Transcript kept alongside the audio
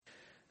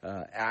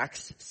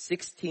Acts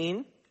 16.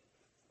 I'm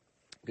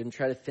going to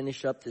try to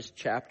finish up this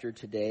chapter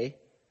today.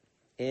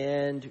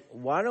 And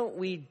why don't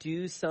we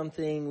do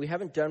something we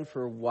haven't done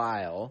for a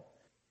while,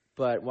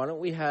 but why don't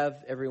we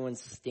have everyone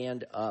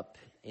stand up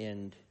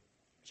and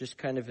just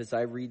kind of, as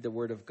I read the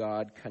Word of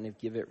God, kind of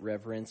give it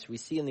reverence. We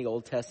see in the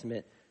Old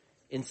Testament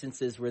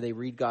instances where they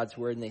read God's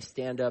Word and they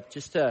stand up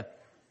just to,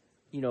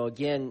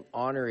 again,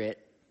 honor it,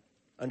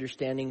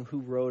 understanding who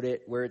wrote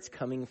it, where it's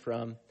coming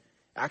from.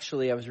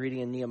 Actually, I was reading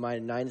in Nehemiah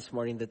 9 this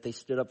morning that they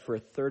stood up for a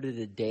third of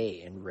the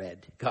day and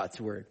read God's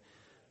Word.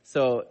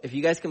 So if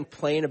you guys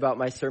complain about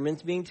my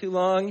sermons being too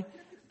long,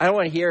 I don't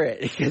want to hear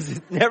it because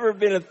it's never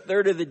been a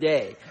third of the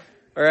day.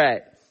 All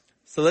right.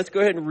 So let's go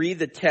ahead and read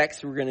the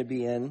text we're going to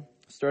be in,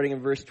 starting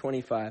in verse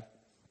 25.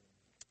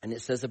 And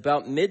it says,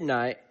 about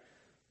midnight,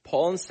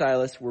 Paul and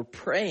Silas were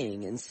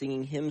praying and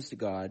singing hymns to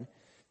God,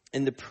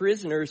 and the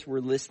prisoners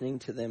were listening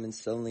to them, and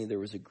suddenly there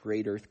was a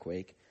great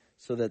earthquake,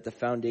 so that the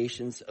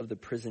foundations of the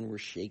prison were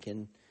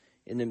shaken,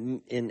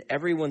 and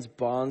everyone's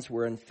bonds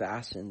were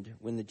unfastened.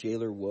 When the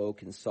jailer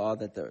woke and saw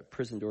that the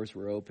prison doors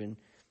were open,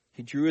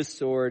 he drew his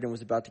sword and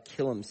was about to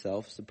kill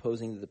himself,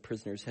 supposing that the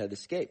prisoners had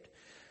escaped.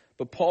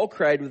 But Paul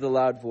cried with a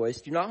loud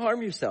voice, "Do not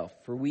harm yourself,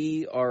 for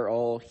we are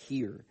all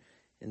here."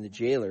 And the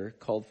jailer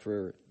called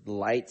for the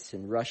lights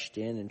and rushed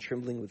in, and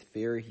trembling with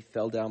fear, he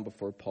fell down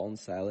before Paul and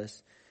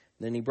Silas.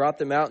 And then he brought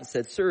them out and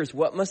said, "Sirs,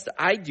 what must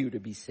I do to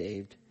be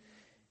saved?"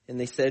 And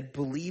they said,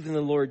 "Believe in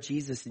the Lord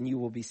Jesus, and you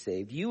will be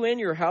saved, you and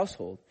your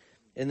household."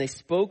 And they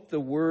spoke the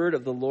word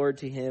of the Lord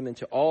to him and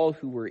to all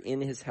who were in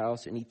his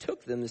house. And he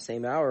took them the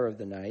same hour of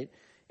the night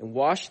and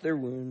washed their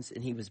wounds,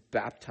 and he was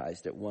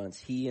baptized at once,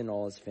 he and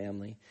all his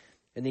family.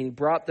 And then he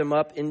brought them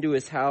up into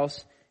his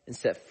house and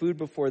set food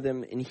before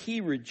them, and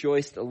he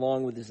rejoiced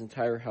along with his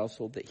entire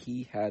household that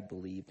he had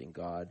believed in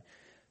God.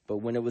 But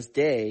when it was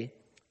day,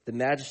 the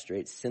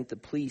magistrates sent the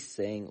police,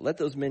 saying, "Let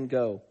those men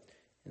go."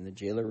 And the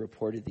jailer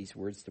reported these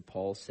words to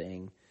Paul,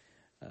 saying,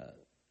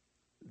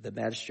 "The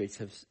magistrates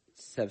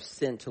have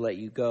sent to let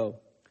you go.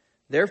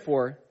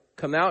 Therefore,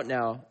 come out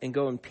now and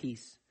go in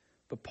peace."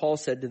 But Paul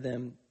said to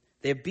them,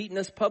 "They have beaten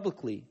us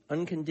publicly,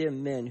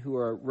 uncondemned men who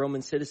are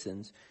Roman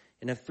citizens,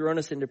 and have thrown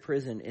us into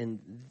prison.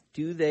 And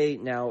do they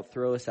now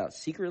throw us out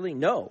secretly?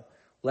 No,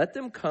 let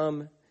them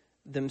come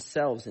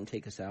themselves and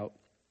take us out."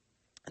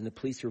 And the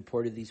police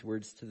reported these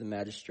words to the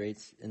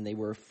magistrates, and they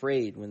were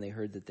afraid when they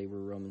heard that they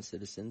were Roman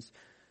citizens.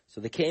 So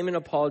they came and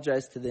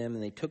apologized to them,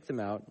 and they took them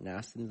out and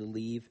asked them to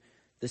leave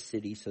the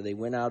city. So they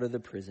went out of the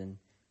prison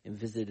and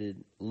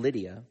visited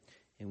Lydia.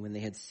 And when they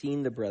had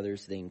seen the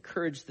brothers, they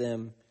encouraged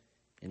them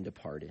and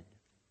departed.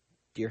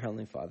 Dear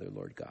Heavenly Father,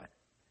 Lord God,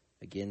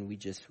 again, we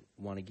just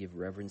want to give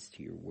reverence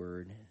to your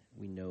word.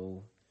 We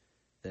know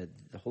that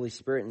the Holy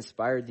Spirit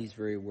inspired these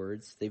very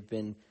words. They've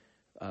been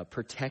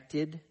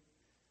protected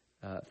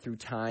through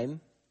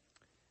time,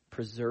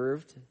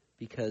 preserved,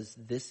 because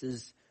this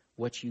is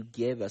what you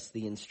give us,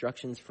 the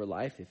instructions for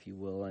life, if you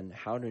will, and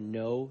how to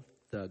know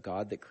the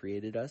God that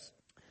created us,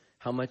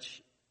 how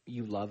much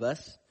you love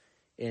us,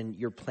 and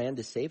your plan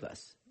to save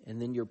us,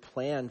 and then your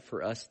plan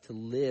for us to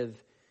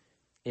live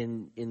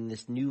in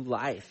this new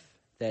life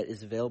that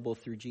is available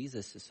through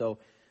Jesus. So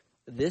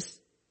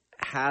this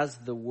has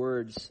the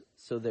words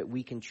so that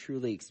we can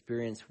truly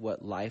experience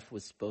what life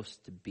was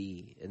supposed to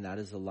be, and that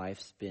is a life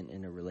spent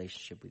in a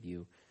relationship with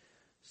you.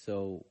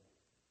 So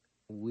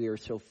we are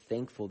so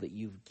thankful that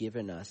you've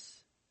given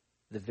us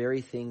the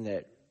very thing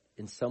that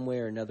in some way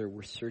or another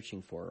we're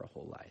searching for our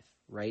whole life,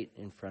 right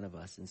in front of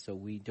us. And so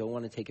we don't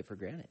want to take it for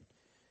granted.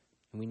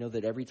 And we know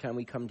that every time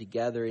we come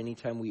together,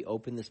 anytime we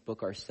open this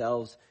book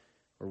ourselves,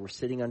 or we're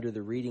sitting under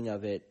the reading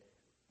of it,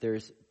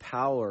 there's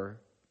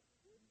power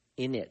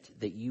in it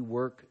that you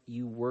work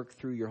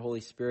through your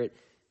Holy Spirit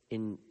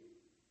in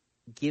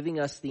giving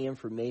us the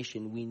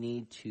information we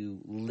need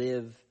to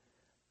live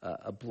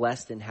a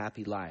blessed and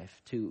happy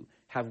life, to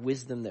have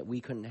wisdom that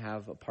we couldn't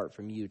have apart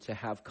from you, to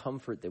have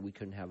comfort that we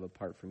couldn't have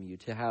apart from you,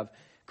 to have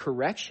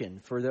correction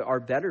for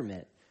our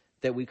betterment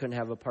that we couldn't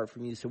have apart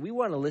from you. So we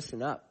want to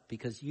listen up,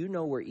 because you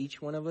know where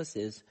each one of us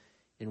is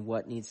and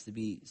what needs to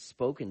be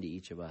spoken to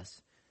each of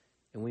us.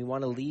 And we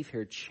want to leave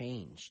here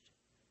changed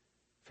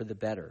for the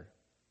better,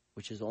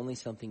 which is only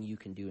something you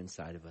can do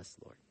inside of us,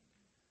 Lord.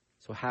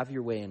 So have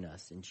your way in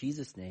us. In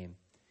Jesus' name,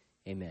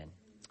 amen.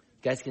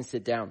 You guys can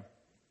sit down.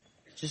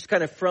 Just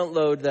kind of front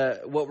load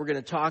what we're going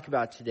to talk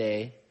about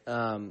today.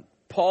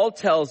 Paul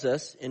tells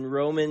us in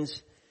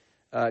Romans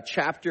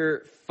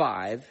chapter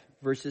 5,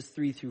 verses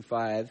 3 through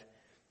 5,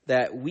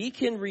 that we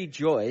can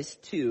rejoice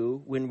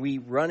too when we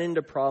run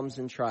into problems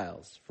and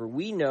trials. For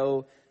we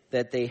know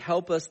that they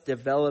help us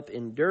develop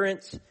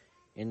endurance,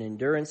 and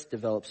endurance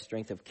develops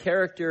strength of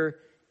character,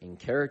 and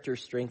character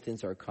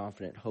strengthens our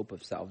confident hope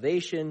of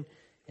salvation,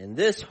 and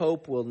this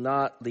hope will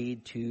not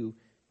lead to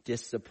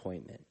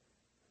disappointment.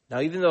 Now,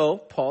 even though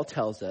Paul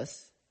tells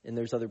us, and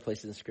there's other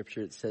places in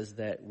Scripture it says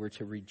that we're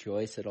to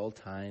rejoice at all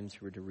times,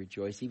 we're to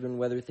rejoice even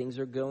whether things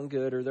are going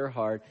good or they're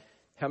hard.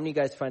 How many of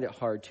you guys find it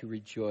hard to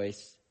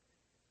rejoice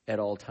at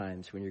all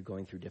times when you're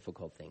going through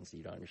difficult things that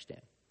you don't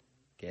understand?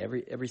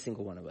 Okay, every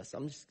single one of us.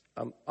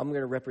 I'm going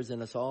to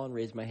represent us all and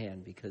raise my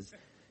hand because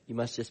you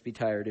must just be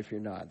tired if you're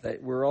not.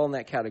 We're all in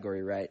that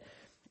category, right?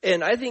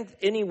 And I think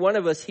any one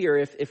of us here,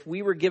 if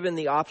we were given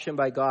the option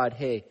by God,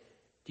 hey,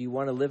 do you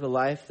want to live a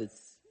life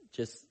that's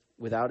just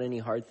without any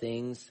hard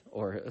things,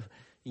 or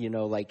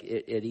like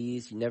at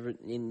ease?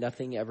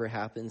 Nothing ever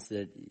happens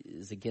that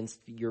is against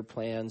your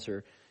plans,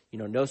 or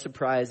no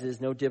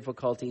surprises, no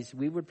difficulties.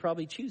 We would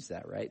probably choose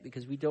that, right?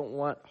 Because we don't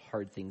want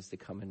hard things to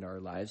come into our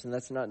lives, and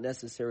that's not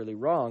necessarily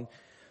wrong.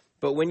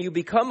 But when you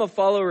become a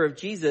follower of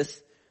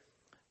Jesus,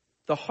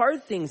 the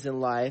hard things in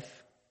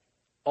life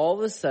all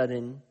of a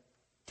sudden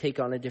take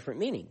on a different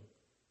meaning.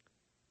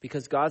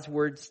 Because God's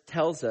words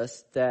tells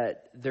us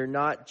that they're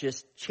not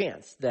just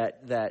chance,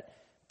 that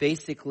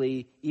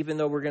basically, even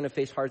though we're going to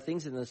face hard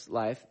things in this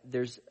life,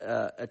 there's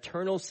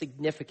eternal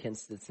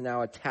significance that's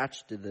now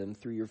attached to them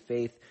through your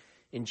faith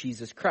in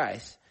Jesus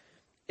Christ.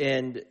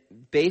 And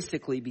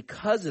basically,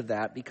 because of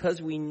that,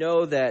 because we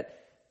know that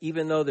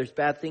even though there's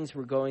bad things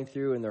we're going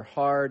through and they're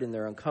hard and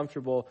they're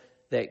uncomfortable,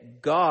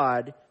 that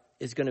God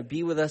is going to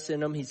be with us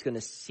in them. He's going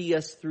to see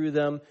us through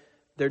them.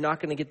 They're not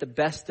going to get the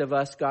best of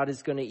us. God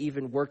is going to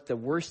even work the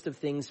worst of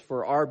things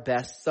for our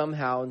best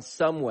somehow, in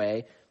some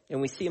way.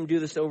 And we see him do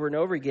this over and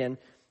over again.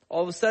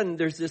 All of a sudden,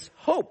 there's this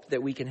hope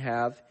that we can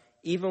have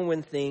even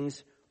when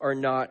things are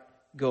not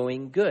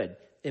going good.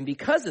 And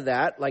because of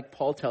that, like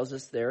Paul tells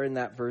us there in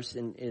that verse,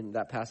 in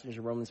that passage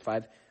in Romans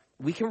 5,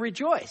 we can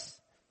rejoice.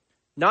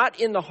 Not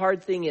in the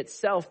hard thing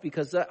itself,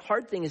 because that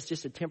hard thing is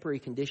just a temporary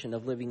condition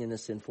of living in a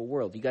sinful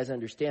world. You guys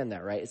understand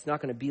that, right? It's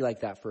not going to be like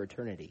that for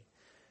eternity.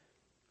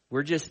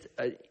 We're just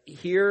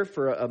here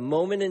for a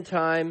moment in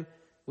time,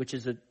 which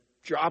is a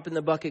drop in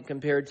the bucket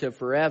compared to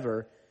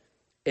forever.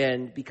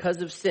 And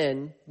because of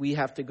sin, we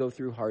have to go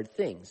through hard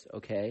things,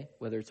 okay?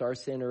 Whether it's our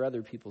sin or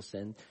other people's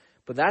sin.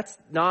 But that's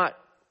not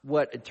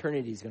what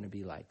eternity is going to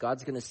be like.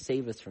 God's going to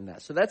save us from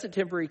that. So that's a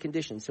temporary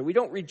condition. So we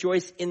don't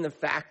rejoice in the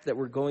fact that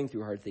we're going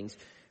through hard things.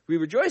 We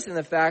rejoice in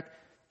the fact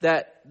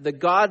that the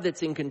God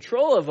that's in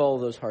control of all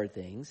those hard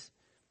things,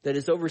 that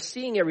is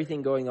overseeing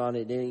everything going on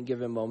at any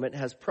given moment,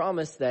 has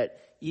promised that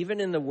even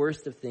in the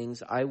worst of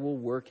things, I will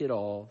work it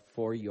all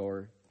for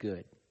your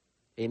good.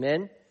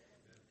 Amen?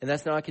 And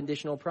that's not a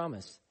conditional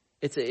promise.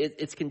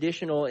 It's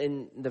conditional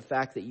in the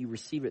fact that you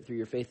receive it through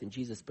your faith in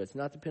Jesus, but it's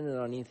not dependent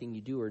on anything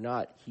you do or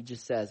not. He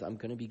just says, I'm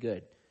going to be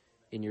good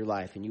in your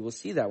life. And you will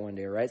see that one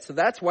day, right? So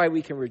that's why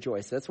we can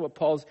rejoice. That's what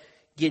Paul's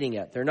getting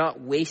at. They're not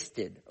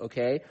wasted,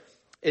 okay?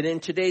 And in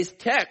today's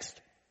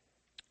text,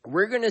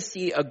 we're going to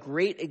see a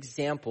great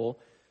example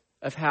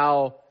of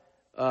how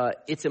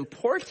it's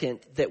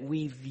important that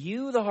we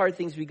view the hard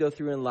things we go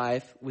through in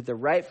life with the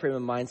right frame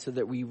of mind so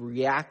that we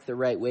react the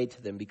right way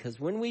to them. Because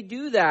when we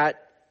do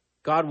that,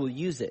 God will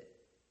use it.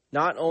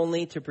 Not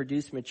only to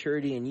produce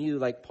maturity in you,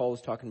 like Paul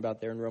was talking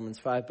about there in Romans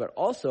 5, but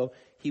also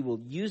he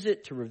will use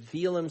it to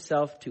reveal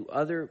himself to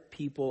other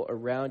people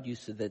around you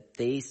so that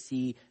they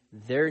see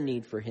their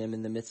need for him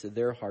in the midst of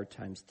their hard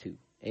times too.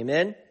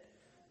 Amen?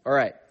 All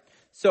right.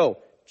 So,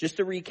 just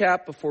to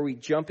recap before we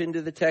jump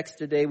into the text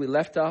today, we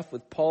left off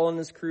with Paul and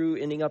his crew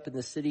ending up in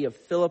the city of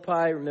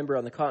Philippi. Remember,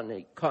 on the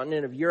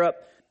continent of Europe,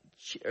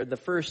 the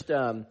first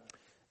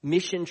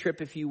mission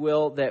trip, if you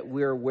will, that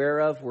we're aware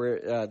of,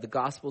 where the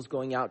gospel's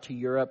going out to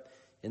Europe.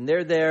 And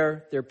they're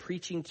there. They're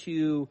preaching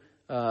to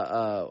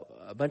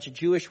a bunch of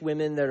Jewish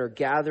women that are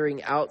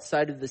gathering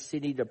outside of the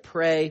city to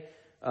pray.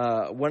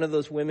 One of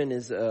those women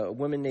is a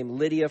woman named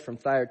Lydia from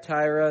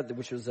Thyatira,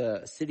 which was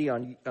a city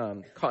on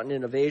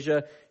continent of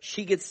Asia.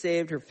 She gets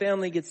saved. Her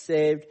family gets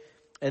saved.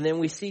 And then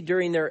we see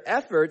during their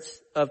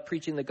efforts of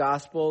preaching the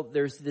gospel,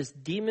 there's this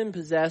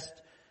demon-possessed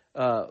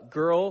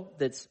girl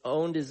that's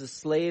owned as a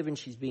slave, and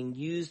she's being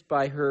used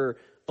by her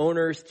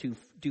owners to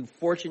do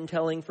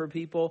fortune-telling for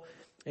people.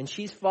 And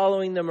she's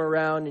following them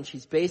around, and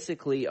she's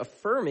basically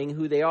affirming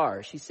who they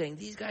are. She's saying,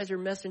 these guys are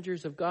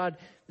messengers of God,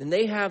 and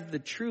they have the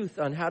truth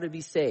on how to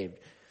be saved.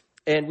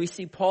 And we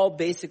see Paul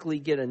basically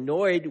get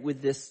annoyed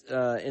with this,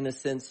 in a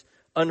sense,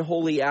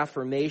 unholy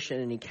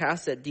affirmation, and he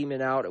casts that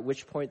demon out, at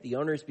which point the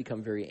owners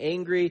become very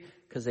angry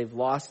because they've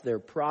lost their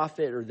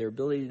profit or their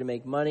ability to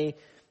make money.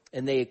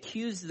 And they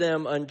accuse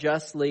them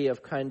unjustly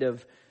of kind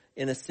of,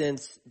 in a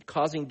sense,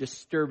 causing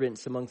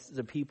disturbance amongst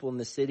the people in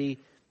the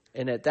city.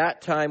 And at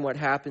that time, what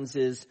happens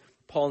is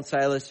Paul and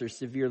Silas are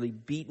severely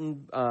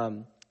beaten.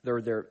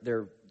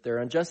 They're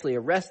unjustly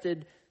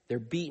arrested. They're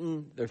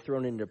beaten. They're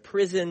thrown into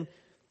prison.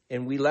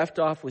 And we left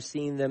off with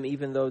seeing them,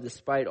 even though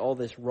despite all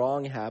this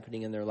wrong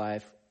happening in their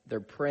life, they're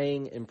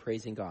praying and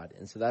praising God.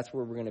 And so that's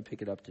where we're going to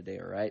pick it up today,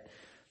 all right?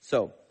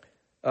 So,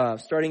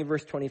 starting in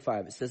verse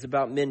 25, it says,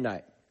 about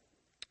midnight,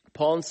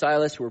 Paul and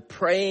Silas were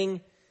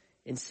praying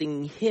and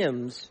singing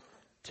hymns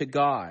to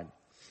God.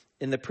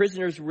 And the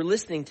prisoners were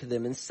listening to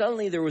them. And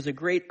suddenly there was a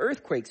great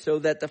earthquake, so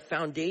that the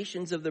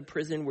foundations of the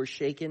prison were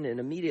shaken. And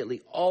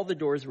immediately all the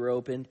doors were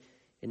opened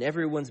and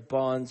everyone's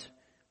bonds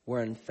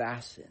were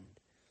unfastened.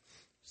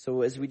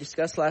 So as we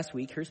discussed last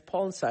week, here's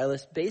Paul and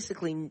Silas,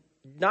 basically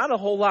not a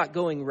whole lot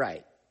going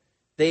right.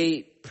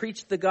 They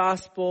preached the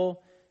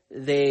gospel.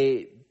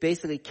 They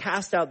basically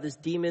cast out this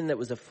demon that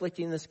was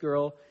afflicting this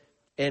girl.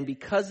 And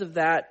because of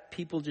that,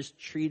 people just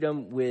treat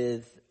them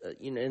with,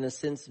 in a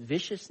sense,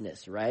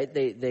 viciousness, right?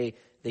 They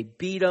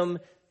beat them,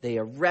 they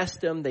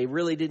arrest them, they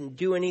really didn't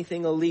do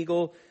anything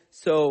illegal.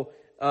 So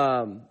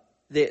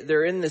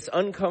they're in this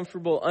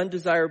uncomfortable,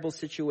 undesirable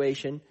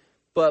situation,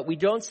 but we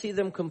don't see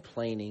them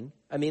complaining.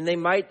 I mean,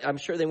 I'm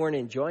sure they weren't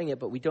enjoying it,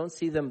 but we don't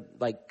see them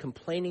like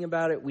complaining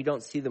about it. We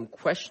don't see them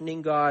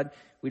questioning God.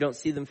 We don't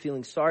see them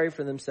feeling sorry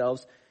for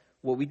themselves.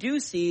 What we do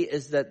see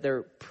is that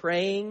they're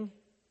praying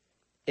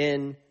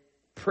and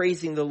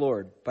praising the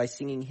Lord by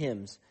singing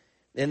hymns.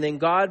 And then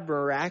God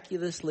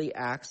miraculously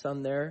acts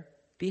on their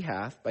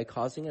behalf by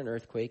causing an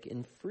earthquake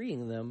and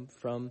freeing them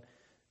from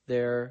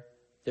their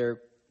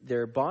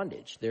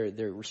bondage,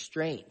 their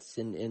restraints,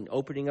 and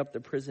opening up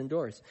the prison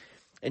doors.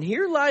 And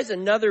here lies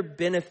another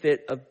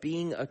benefit of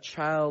being a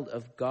child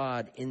of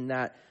God, in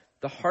that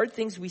the hard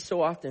things we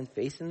so often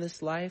face in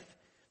this life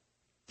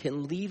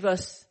can leave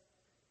us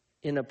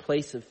in a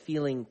place of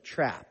feeling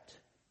trapped,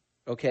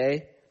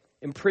 okay?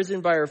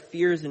 Imprisoned by our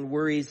fears and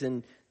worries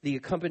and the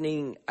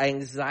accompanying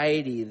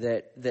anxiety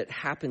that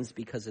happens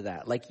because of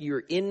that. Like you're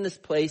in this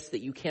place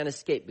that you can't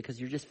escape because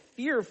you're just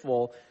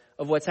fearful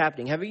of what's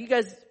happening. Have you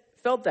guys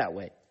felt that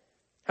way?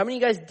 How many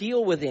of you guys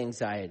deal with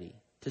anxiety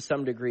to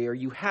some degree, or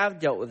you have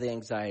dealt with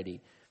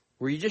anxiety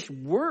where you're just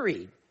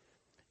worried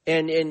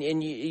and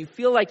you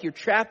feel like you're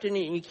trapped in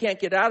it and you can't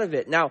get out of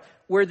it? Now,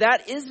 where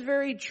that is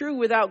very true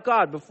without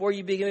God, before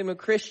you became a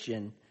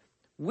Christian,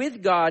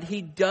 with God,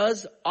 he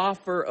does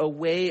offer a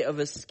way of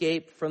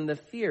escape from the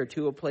fear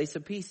to a place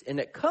of peace. And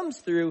it comes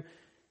through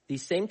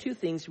these same two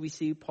things we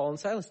see Paul and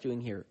Silas doing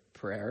here: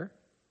 prayer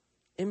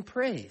and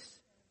praise.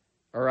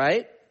 All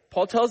right?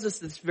 Paul tells us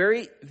this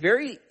very,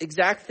 very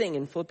exact thing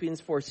in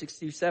Philippians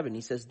 4:6-7. He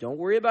says, don't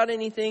worry about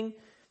anything.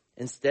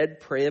 Instead,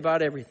 pray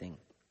about everything.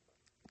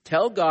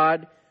 Tell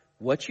God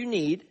what you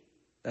need.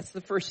 That's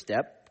the first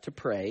step, to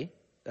pray.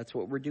 That's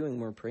what we're doing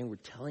when we're praying. We're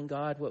telling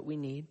God what we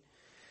need.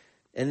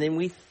 And then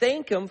we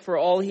thank him for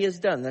all he has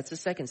done. That's the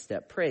second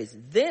step, praise.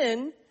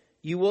 Then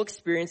you will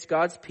experience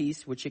God's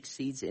peace, which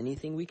exceeds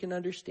anything we can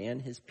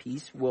understand. His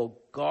peace will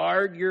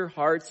guard your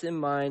hearts and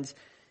minds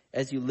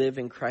as you live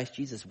in Christ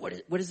Jesus. What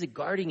is it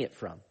guarding it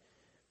from?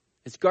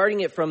 It's guarding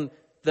it from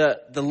the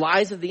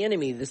lies of the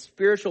enemy, the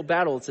spiritual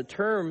battle. It's a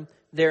term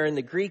there in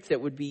the Greek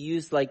that would be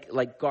used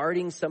like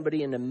guarding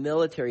somebody in a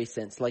military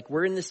sense. Like,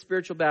 we're in this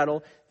spiritual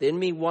battle. The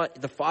enemy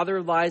the father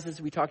of lies,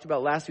 as we talked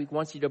about last week,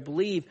 wants you to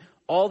believe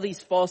all these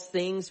false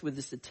things with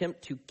this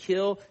attempt to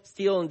kill,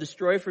 steal, and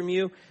destroy from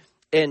you.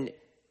 And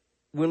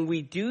when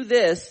we do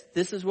this,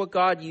 this is what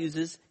God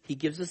uses. He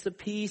gives us a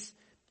peace,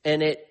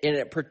 and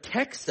it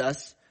protects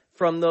us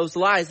from those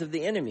lies of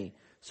the enemy.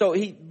 So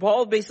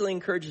Paul basically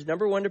encourages,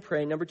 number one, to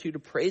pray. Number two, to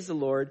praise the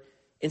Lord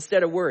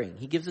instead of worrying.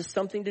 He gives us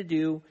something to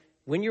do.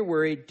 When you're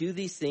worried, do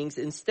these things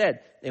instead.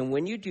 And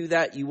when you do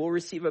that, you will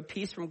receive a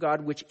peace from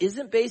God, which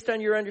isn't based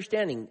on your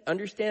understanding.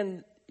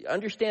 Understand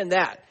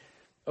that.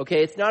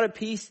 Okay, it's not a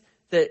peace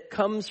that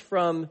comes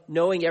from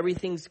knowing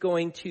everything's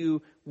going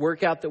to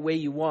work out the way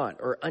you want,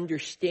 or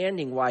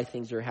understanding why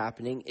things are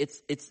happening.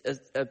 It's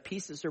a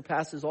peace that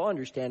surpasses all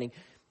understanding.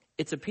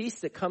 It's a peace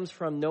that comes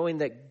from knowing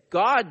that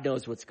God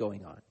knows what's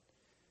going on.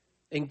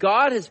 And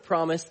God has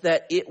promised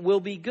that it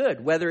will be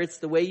good, whether it's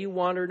the way you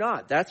want or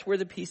not. That's where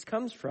the peace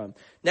comes from.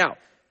 Now,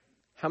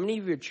 how many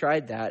of you have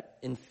tried that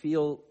and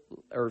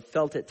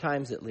felt at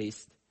times at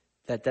least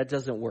that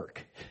doesn't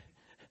work?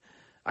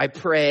 I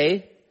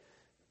pray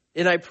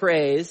and I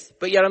praise,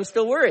 but yet I'm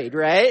still worried,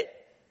 right?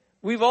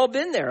 We've all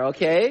been there,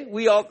 okay?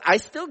 I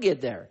still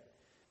get there.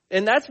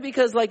 And that's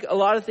because, like a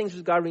lot of things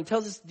with God, when he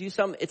tells us to do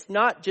something, it's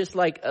not just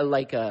like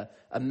a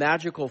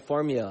magical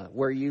formula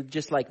where you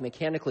just like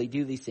mechanically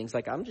do these things.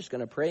 Like, I'm just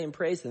going to pray and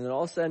praise, and then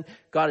all of a sudden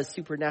God is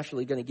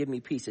supernaturally going to give me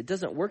peace. It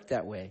doesn't work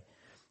that way.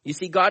 You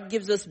see, God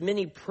gives us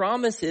many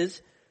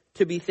promises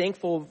to be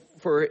thankful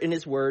for in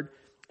his word.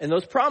 And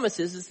those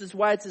promises, this is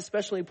why it's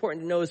especially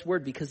important to know his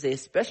word, because they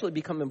especially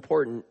become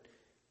important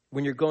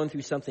when you're going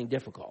through something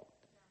difficult.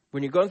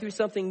 When you're going through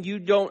something you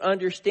don't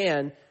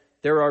understand,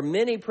 there are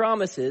many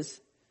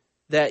promises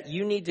that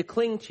you need to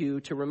cling to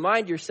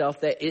remind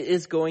yourself that it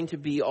is going to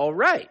be all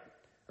right.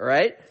 All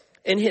right?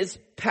 And his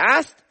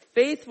past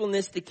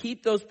faithfulness to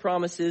keep those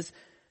promises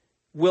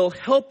will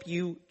help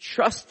you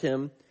trust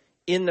him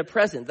in the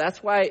present.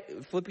 That's why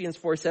Philippians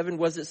 4:7,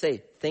 what does it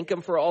say? Thank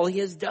him for all he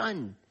has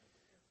done.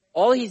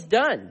 All he's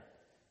done.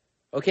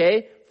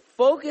 Okay?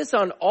 Focus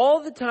on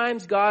all the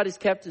times God has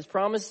kept his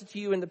promises to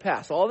you in the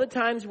past. All the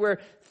times where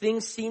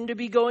things seem to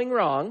be going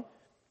wrong.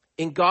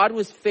 And God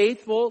was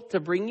faithful to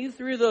bring you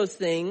through those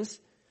things,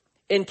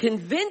 and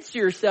convince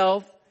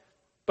yourself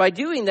by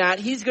doing that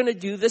he's going to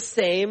do the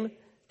same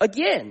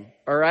again.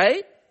 All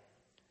right?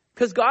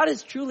 Because God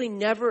has truly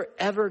never,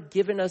 ever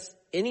given us,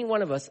 any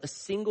one of us, a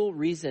single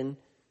reason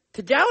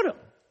to doubt him.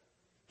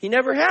 He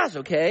never has,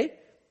 okay?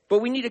 But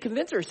we need to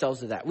convince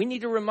ourselves of that. We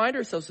need to remind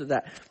ourselves of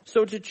that.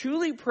 So to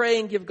truly pray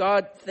and give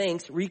God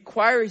thanks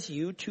requires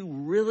you to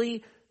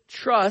really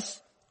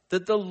trust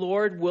that the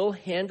Lord will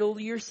handle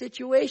your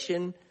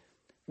situation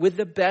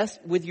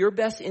with your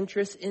best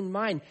interests in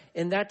mind.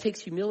 And that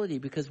takes humility,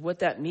 because what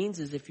that means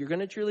is if you're going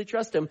to truly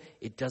trust him,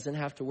 it doesn't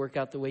have to work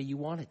out the way you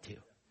want it to.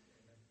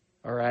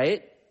 All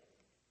right?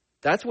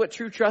 That's what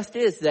true trust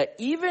is, that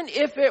even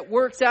if it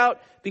works out,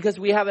 because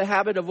we have a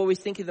habit of always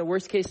thinking the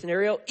worst case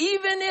scenario,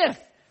 even if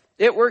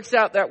it works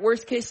out that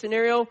worst case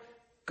scenario,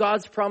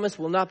 God's promise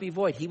will not be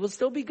void. He will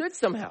still be good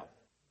somehow.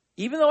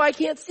 Even though I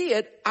can't see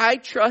it, I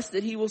trust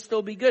that he will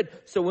still be good.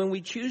 So when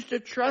we choose to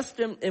trust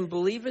him and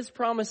believe his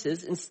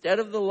promises, instead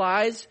of the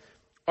lies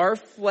our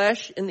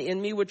flesh and the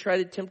enemy would try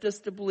to tempt us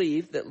to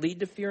believe that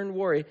lead to fear and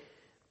worry,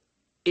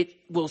 it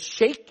will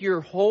shake your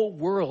whole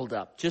world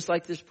up, just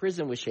like this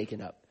prison was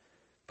shaken up.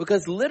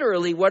 Because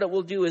literally what it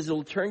will do is it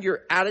will turn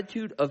your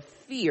attitude of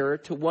fear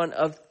to one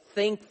of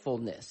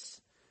thankfulness.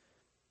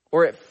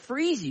 Or it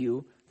frees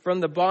you from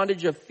the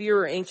bondage of fear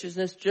or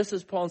anxiousness, just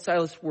as Paul and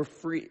Silas were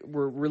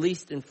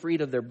released and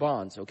freed of their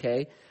bonds,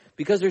 okay?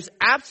 Because there's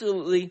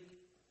absolutely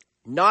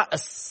not a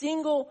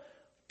single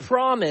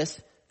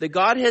promise that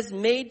God has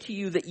made to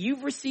you that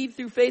you've received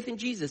through faith in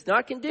Jesus.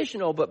 Not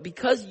conditional, but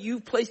because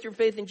you've placed your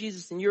faith in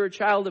Jesus and you're a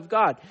child of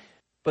God.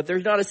 But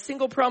there's not a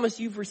single promise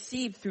you've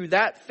received through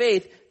that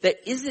faith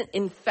that isn't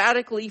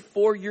emphatically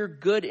for your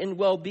good and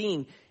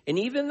well-being. And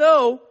even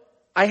though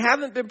I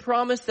haven't been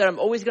promised that I'm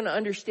always going to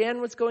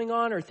understand what's going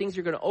on or things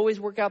are going to always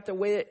work out the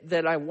way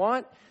that I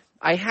want,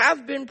 I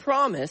have been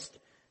promised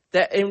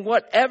that in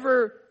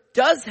whatever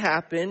does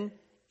happen,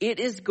 it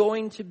is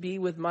going to be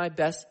with my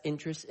best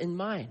interest in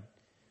mind.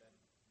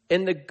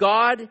 And the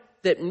God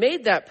that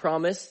made that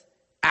promise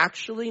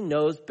actually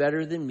knows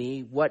better than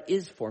me what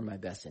is for my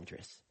best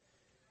interest.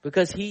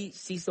 Because he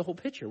sees the whole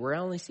picture where I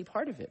only see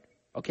part of it.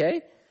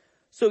 Okay?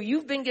 So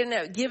you've been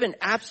given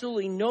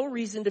absolutely no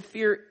reason to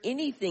fear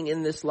anything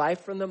in this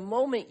life from the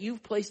moment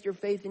you've placed your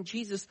faith in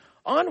Jesus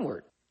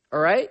onward. All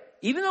right?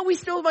 Even though we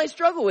still might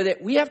struggle with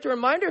it, we have to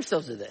remind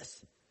ourselves of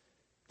this.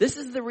 This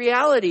is the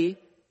reality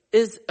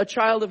as a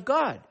child of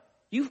God.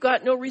 You've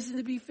got no reason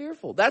to be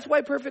fearful. That's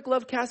why perfect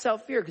love casts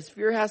out fear, because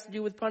fear has to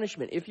do with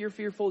punishment. If you're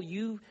fearful,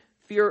 you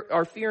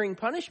are fearing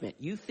punishment.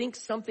 You think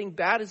something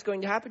bad is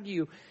going to happen to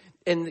you.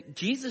 And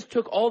Jesus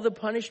took all the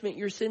punishment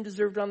your sin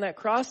deserved on that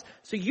cross,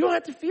 so you don't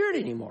have to fear it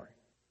anymore.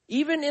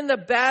 Even in the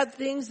bad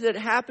things that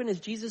happen,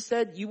 as Jesus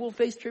said, you will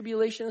face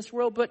tribulation in this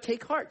world, but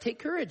take heart, take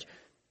courage.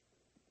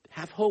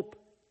 Have hope.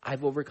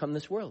 I've overcome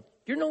this world.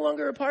 You're no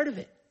longer a part of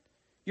it.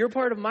 You're a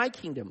part of my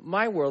kingdom,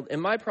 my world,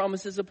 and my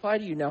promises apply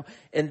to you now.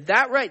 And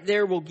that right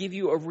there will give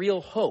you a real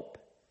hope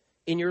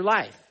in your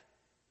life.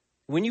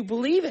 When you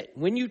believe it,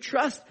 when you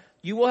trust,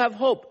 you will have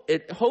hope.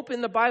 Hope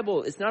in the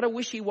Bible is not a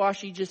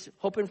wishy-washy, just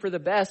hoping for the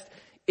best.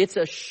 It's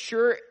a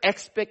sure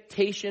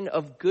expectation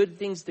of good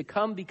things to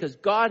come because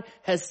God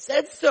has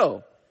said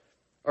so.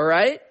 All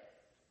right?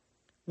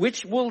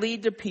 Which will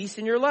lead to peace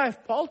in your life.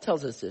 Paul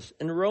tells us this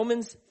in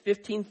Romans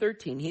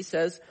 15:13. He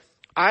says,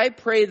 I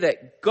pray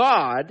that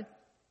God,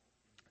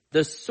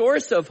 the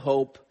source of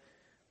hope,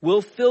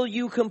 will fill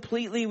you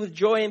completely with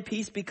joy and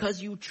peace because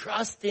you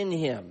trust in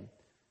him.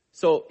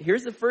 So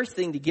here's the first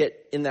thing to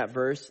get in that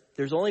verse.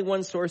 There's only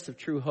one source of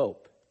true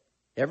hope.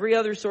 Every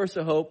other source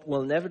of hope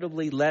will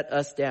inevitably let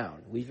us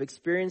down. We've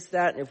experienced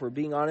that, and if we're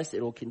being honest,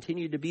 it will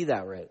continue to be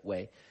that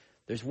way.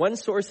 There's one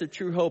source of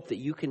true hope that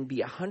you can be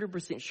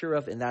 100% sure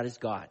of, and that is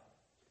God.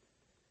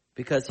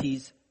 Because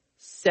he's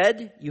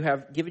said you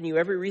have given you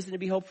every reason to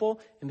be hopeful,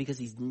 and because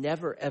he's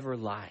never, ever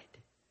lied.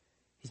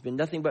 He's been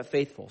nothing but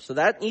faithful. So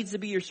that needs to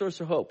be your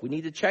source of hope. We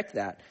need to check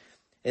that.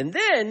 And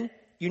then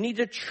you need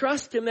to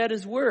trust him at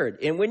his word.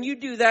 And when you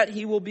do that,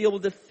 he will be able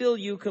to fill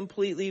you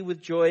completely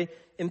with joy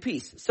and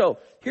peace. So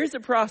here's the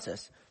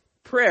process.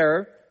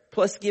 Prayer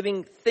plus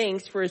giving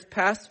thanks for his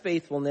past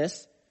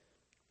faithfulness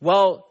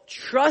while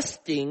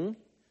trusting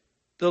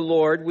the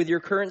Lord with your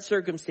current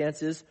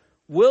circumstances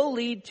will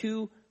lead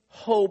to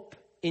hope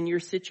in your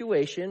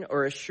situation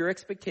or a sure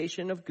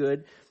expectation of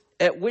good,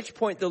 at which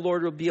point the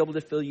Lord will be able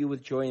to fill you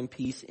with joy and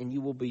peace and you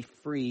will be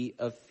free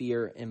of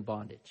fear and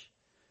bondage.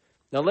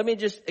 Now, let me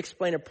just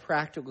explain a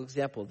practical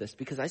example of this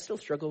because I still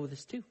struggle with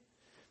this too.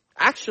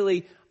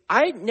 Actually,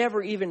 I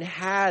never even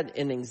had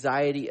an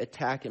anxiety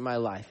attack in my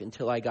life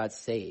until I got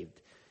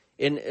saved.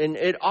 And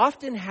it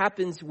often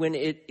happens when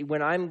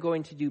I'm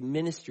going to do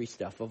ministry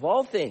stuff. Of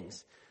all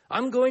things,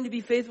 I'm going to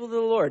be faithful to the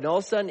Lord. And all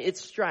of a sudden, it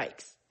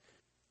strikes.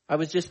 I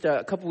was just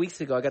a couple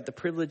weeks ago, I got the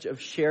privilege of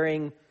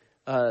sharing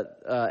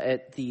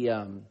at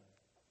the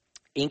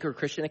Anchor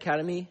Christian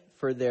Academy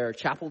for their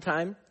chapel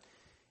time.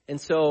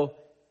 And so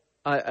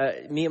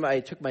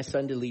I took my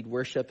son to lead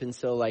worship, and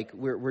so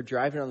we're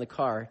driving on the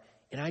car,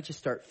 and I just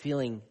start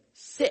feeling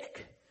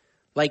sick,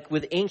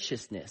 with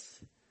anxiousness,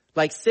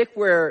 sick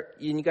where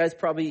you guys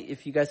probably,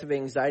 if you guys have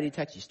anxiety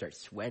attacks, you start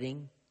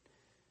sweating,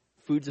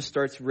 food just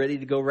starts ready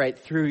to go right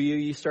through you,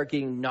 you start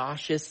getting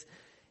nauseous,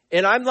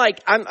 and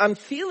I'm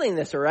feeling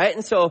this, all right,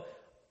 and so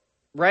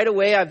right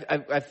away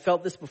I've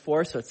felt this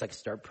before, so it's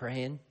start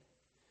praying.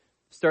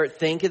 Start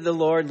thanking the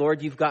Lord.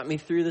 Lord, you've got me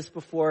through this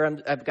before.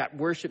 I've got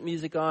worship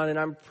music on and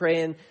I'm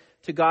praying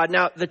to God.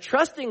 Now, the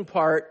trusting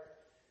part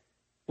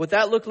What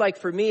that looked like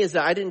for me is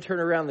that I didn't turn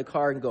around the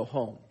car and go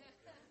home.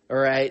 All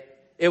right.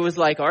 It was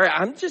like, all right,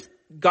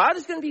 God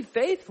is going to be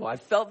faithful.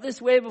 I've felt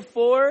this way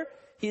before.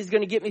 He's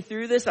going to get me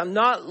through this. I'm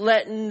not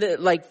letting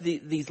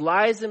these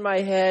lies in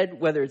my head,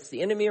 whether it's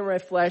the enemy or my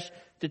flesh,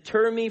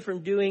 deter me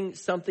from doing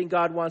something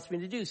God wants me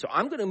to do. So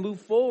I'm going to move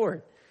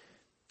forward.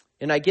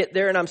 And I get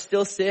there and I'm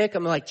still sick.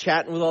 I'm like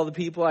chatting with all the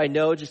people I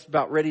know, just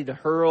about ready to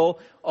hurl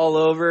all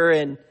over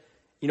and,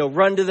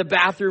 run to the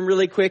bathroom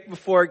really quick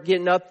before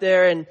getting up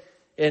there.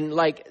 And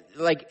like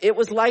it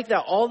was like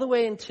that all the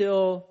way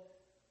until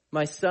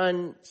my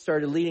son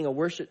started leading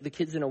the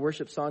kids in a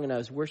worship song, and I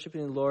was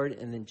worshiping the Lord.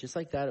 And then just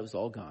like that, it was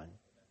all gone.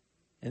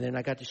 And then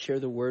I got to share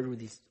the word with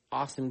these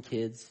awesome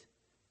kids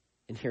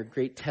and hear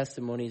great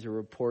testimonies or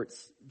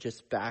reports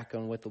just back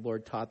on what the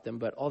Lord taught them.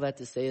 But all that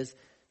to say is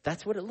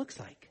that's what it looks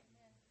like.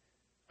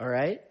 All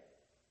right?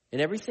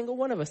 And every single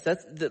one of us,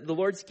 the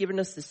Lord's given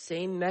us the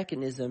same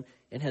mechanism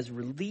and has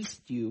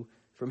released you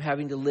from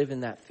having to live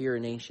in that fear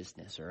and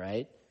anxiousness. All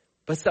right?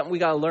 But it's something we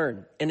got to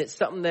learn. And it's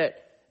something that,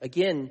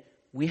 again,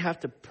 we have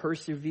to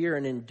persevere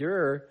and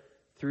endure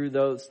through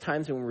those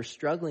times when we're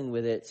struggling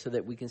with it so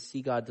that we can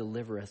see God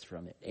deliver us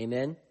from it.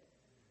 Amen?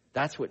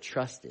 That's what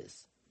trust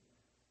is.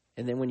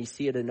 And then when you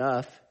see it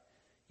enough,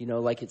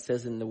 like it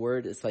says in the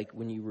word, it's like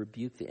when you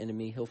rebuke the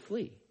enemy, he'll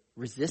flee.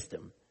 Resist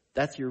him.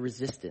 That's your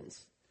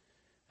resistance.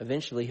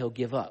 Eventually he'll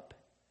give up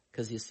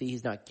because you see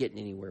he's not getting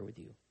anywhere with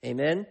you.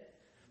 Amen?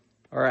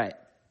 All right.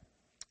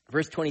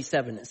 Verse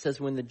 27, it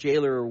says, when the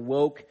jailer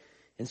awoke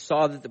and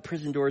saw that the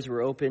prison doors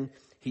were open,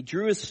 he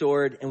drew his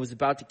sword and was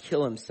about to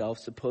kill himself,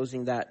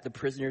 supposing that the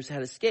prisoners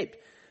had escaped.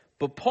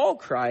 But Paul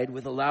cried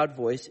with a loud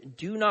voice,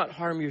 do not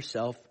harm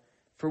yourself,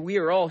 for we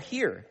are all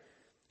here.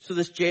 So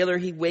this jailer,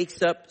 he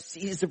wakes up,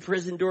 sees the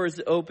prison doors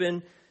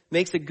open,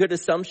 makes a good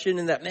assumption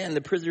in that, man, the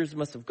prisoners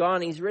must have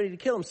gone. He's ready to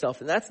kill himself.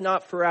 And that's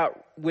not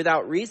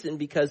without reason,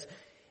 because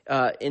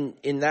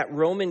in that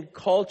Roman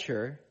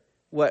culture,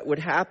 what would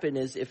happen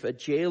is if a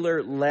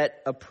jailer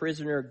let a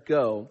prisoner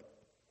go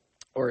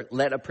or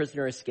let a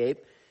prisoner escape,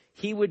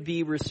 he would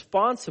be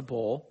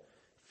responsible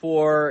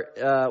for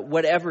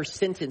whatever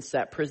sentence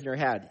that prisoner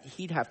had.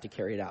 He'd have to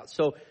carry it out.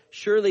 So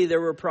surely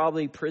there were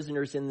probably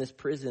prisoners in this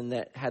prison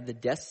that had the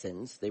death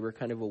sentence. They were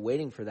kind of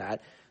awaiting for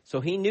that. So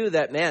he knew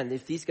that, man,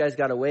 if these guys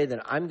got away,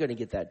 then I'm going to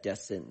get that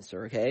death sentence,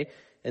 okay?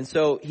 And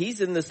so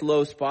he's in this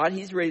low spot.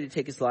 He's ready to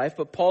take his life,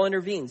 but Paul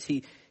intervenes.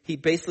 He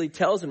basically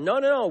tells him,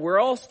 no, we're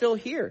all still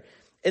here.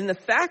 And the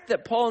fact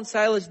that Paul and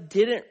Silas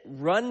didn't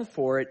run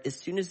for it as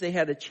soon as they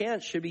had a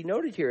chance should be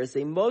noted here, as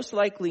they most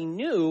likely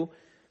knew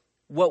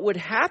what would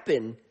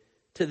happen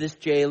to this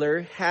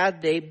jailer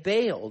had they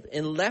bailed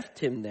and left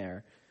him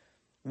there.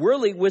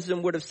 Worldly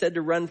wisdom would have said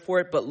to run for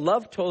it, but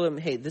love told him,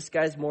 hey, this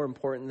guy's more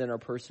important than our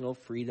personal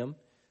freedom,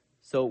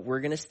 so we're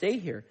going to stay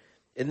here.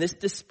 And this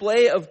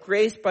display of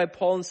grace by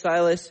Paul and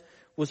Silas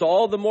was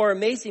all the more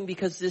amazing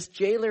because this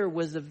jailer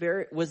was the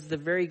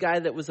very guy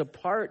that was a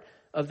part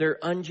of their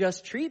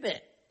unjust treatment.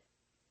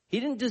 He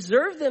didn't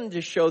deserve them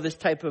to show this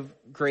type of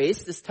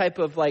grace, this type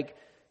of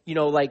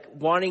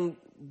wanting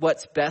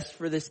what's best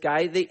for this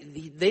guy.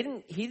 He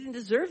didn't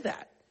deserve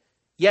that.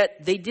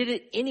 Yet they did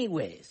it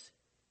anyways.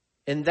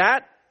 And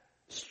that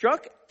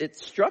struck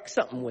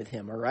something with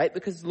him, all right?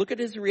 Because look at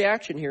his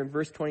reaction here in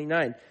verse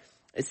 29.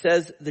 It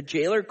says, the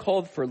jailer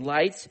called for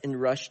lights and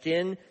rushed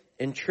in,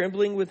 and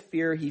trembling with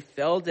fear, he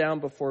fell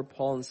down before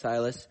Paul and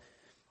Silas.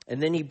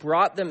 And then he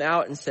brought them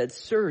out and said,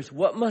 sirs,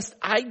 what must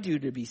I do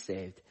to be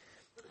saved?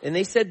 And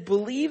they said,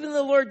 believe in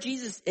the Lord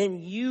Jesus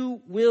and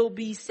you will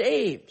be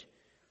saved.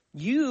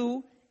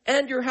 You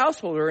and your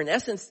household, or in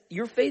essence,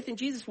 your faith in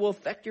Jesus will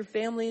affect your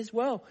family as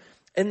well.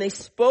 And they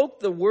spoke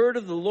the word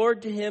of the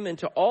Lord to him and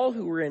to all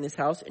who were in his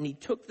house. And he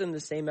took them the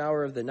same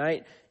hour of the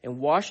night and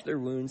washed their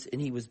wounds.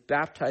 And he was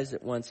baptized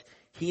at once,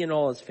 he and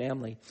all his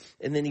family.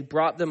 And then he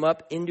brought them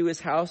up into his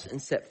house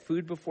and set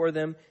food before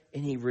them.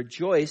 And he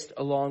rejoiced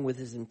along with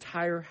his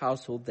entire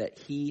household that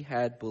he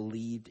had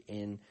believed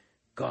in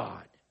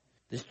God.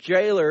 This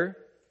jailer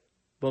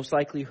most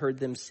likely heard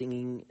them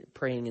singing,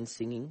 praying and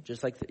singing,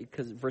 just like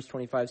because verse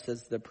 25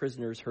 says the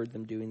prisoners heard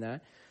them doing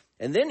that.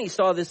 And then he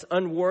saw this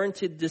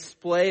unwarranted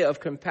display of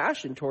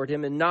compassion toward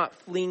him and not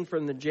fleeing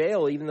from the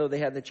jail, even though they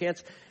had the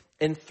chance.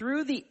 And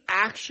through the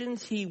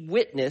actions he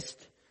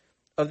witnessed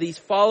of these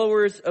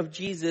followers of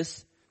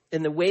Jesus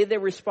and the way they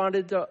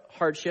responded to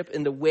hardship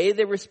and the way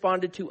they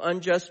responded to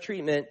unjust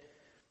treatment,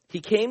 he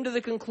came to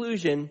the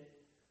conclusion,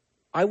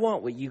 I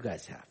want what you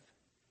guys have.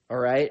 All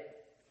right?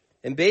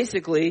 And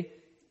basically,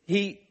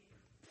 he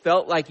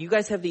felt like you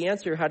guys have the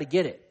answer how to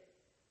get it.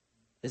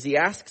 As he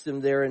asks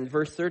them there in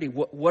verse 30,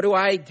 what do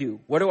I do?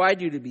 What do I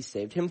do to be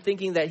saved? Him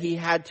thinking that he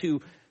had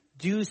to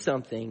do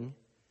something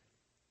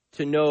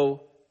to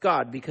know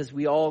God, because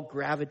we all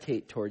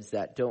gravitate towards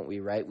that, don't we,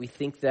 right? We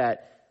think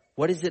that,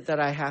 what is it that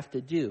I have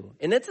to do?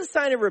 And it's a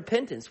sign of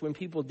repentance when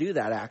people do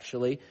that,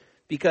 actually,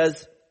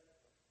 because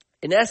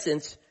in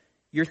essence,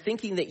 you're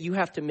thinking that you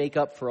have to make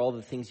up for all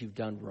the things you've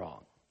done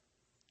wrong.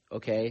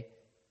 Okay?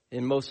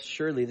 And most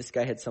surely this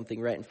guy had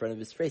something right in front of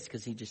his face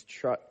because he just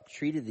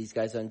treated these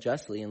guys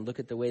unjustly. And look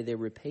at the way they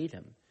repaid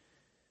him.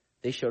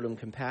 They showed him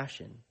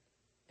compassion.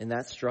 And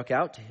that struck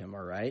out to him,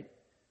 all right?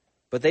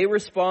 But they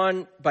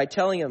respond by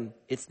telling him,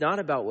 it's not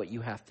about what you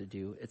have to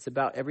do. It's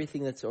about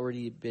everything that's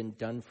already been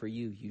done for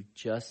you. You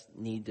just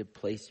need to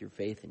place your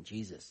faith in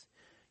Jesus.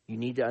 You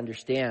need to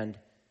understand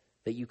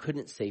that you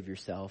couldn't save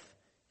yourself.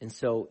 And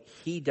so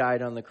he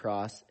died on the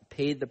cross,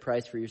 paid the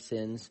price for your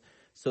sins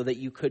so that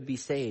you could be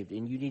saved.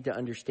 And you need to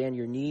understand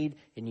your need,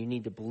 and you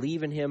need to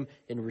believe in him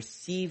and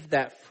receive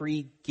that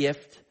free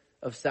gift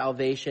of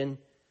salvation.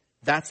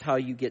 That's how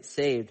you get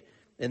saved.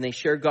 And they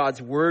share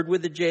God's word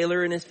with the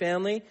jailer and his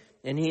family.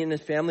 And he and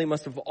his family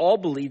must have all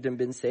believed and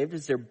been saved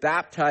as they're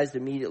baptized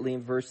immediately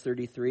in verse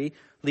 33,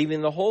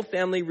 leaving the whole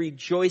family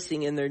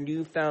rejoicing in their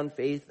newfound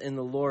faith in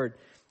the Lord.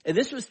 And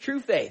this was true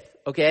faith,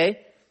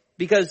 okay?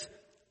 Because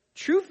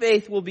true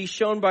faith will be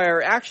shown by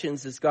our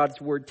actions, as God's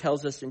word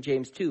tells us in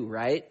James 2,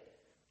 right?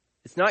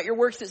 It's not your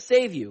works that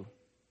save you,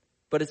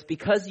 but it's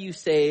because you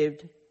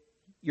saved,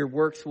 your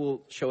works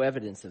will show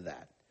evidence of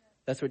that.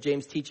 That's what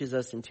James teaches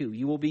us in 2.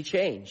 You will be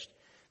changed.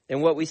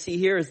 And what we see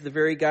here is the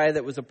very guy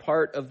that was a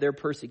part of their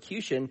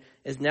persecution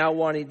is now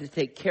wanting to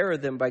take care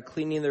of them by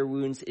cleaning their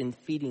wounds and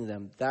feeding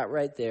them. That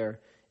right there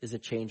is a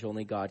change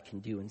only God can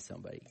do in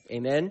somebody.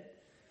 Amen?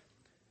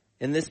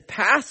 And this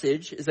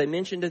passage, as I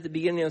mentioned at the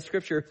beginning of the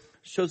scripture,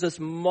 shows us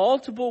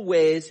multiple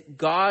ways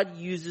God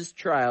uses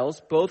trials,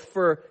 both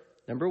for,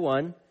 number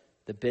one,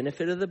 the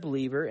benefit of the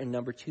believer, and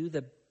number two,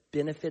 the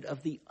benefit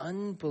of the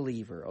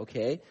unbeliever,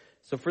 okay?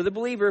 So for the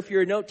believer, if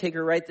you're a note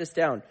taker, write this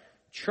down.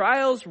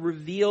 Trials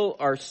reveal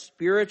our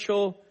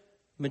spiritual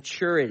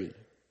maturity.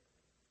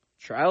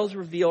 Trials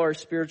reveal our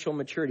spiritual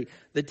maturity.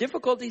 The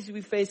difficulties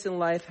we face in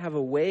life have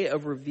a way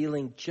of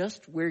revealing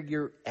just where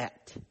you're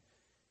at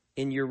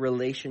in your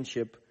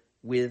relationship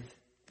with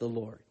the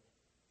Lord.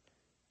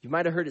 You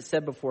might have heard it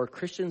said before,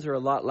 Christians are a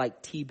lot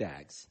like tea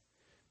bags,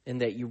 in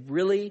that you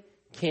really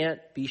can't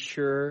be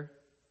sure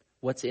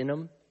what's in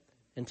them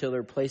until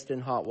they're placed in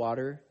hot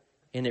water,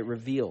 and it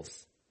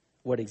reveals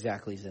what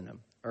exactly is in them.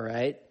 All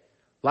right?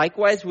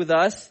 Likewise with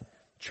us,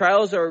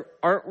 trials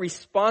aren't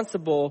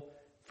responsible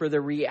for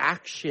the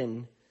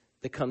reaction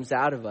that comes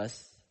out of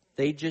us.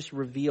 They just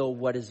reveal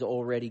what is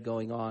already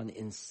going on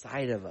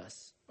inside of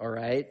us. All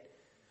right?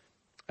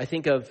 I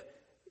think of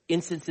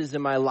instances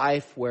in my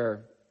life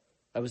where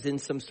I was in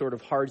some sort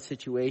of hard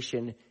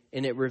situation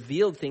and it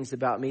revealed things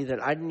about me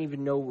that I didn't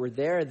even know were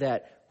there,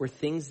 that were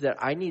things that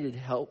I needed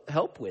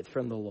help with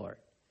from the Lord.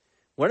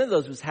 One of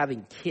those was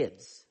having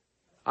kids.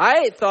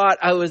 I thought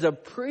I was a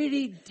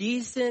pretty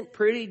decent,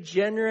 pretty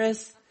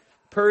generous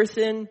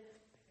person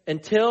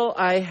until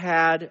I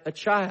had a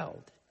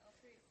child.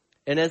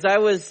 And as I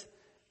was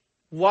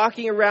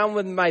walking around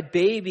with my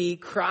baby,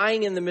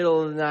 crying in the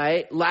middle of the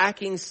night,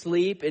 lacking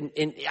sleep, and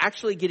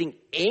actually getting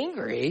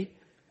angry,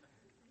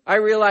 I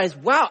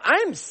realized, wow,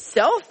 I'm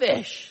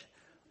selfish.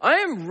 I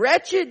am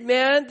wretched,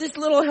 man. This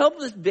little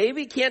helpless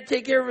baby can't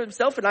take care of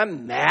himself, and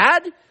I'm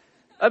mad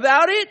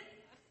about it.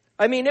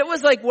 I mean, it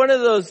was like one of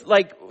those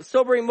like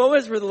sobering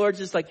moments where the Lord's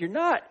just like, you're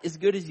not as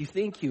good as you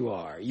think you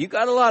are. You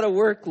got a lot of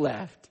work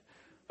left.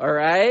 All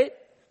right?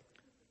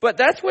 But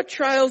that's what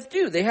trials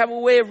do. They have a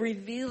way of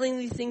revealing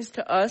these things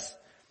to us.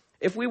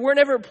 If we weren't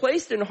ever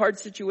placed in hard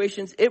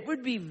situations, it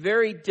would be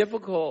very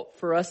difficult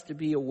for us to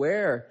be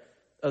aware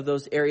of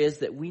those areas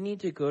that we need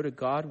to go to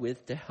God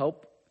with to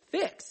help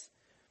fix.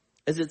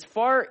 As it's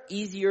far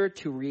easier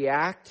to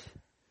react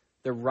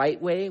the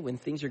right way when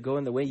things are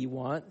going the way you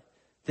want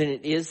than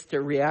it is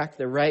to react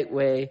the right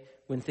way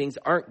when things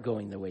aren't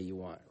going the way you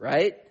want,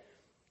 right?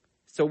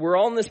 So we're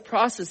all in this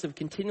process of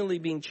continually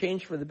being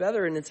changed for the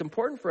better, and it's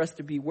important for us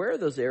to be aware of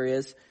those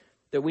areas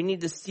that we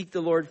need to seek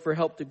the Lord for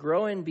help to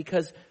grow in,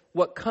 because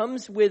what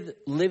comes with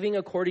living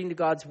according to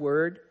God's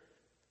word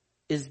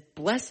is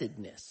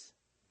blessedness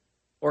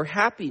or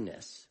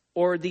happiness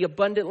or the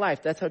abundant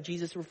life. That's how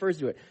Jesus refers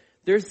to it.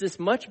 There's this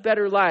much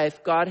better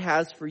life God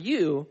has for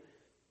you,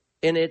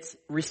 and it's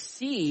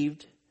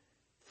received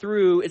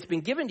through, it's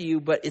been given to you,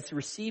 but it's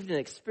received and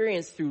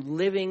experienced through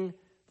living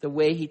the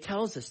way he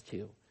tells us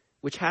to,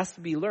 which has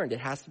to be learned.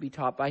 It has to be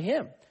taught by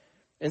him.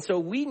 And so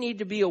we need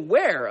to be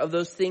aware of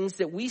those things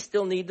that we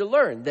still need to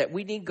learn, that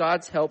we need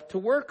God's help to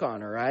work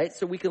on, all right?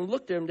 So we can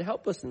look to him to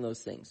help us in those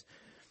things.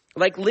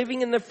 Like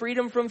living in the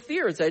freedom from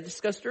fear, as I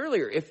discussed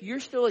earlier. If you're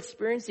still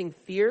experiencing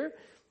fear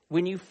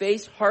when you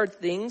face hard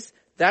things,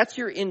 that's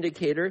your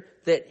indicator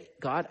that,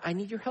 God, I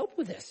need your help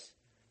with this.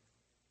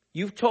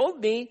 You've told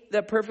me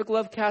that perfect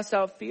love casts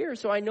out fear,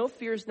 so I know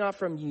fear is not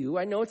from you.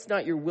 I know it's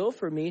not your will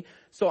for me,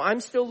 so I'm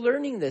still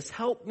learning this.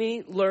 Help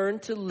me learn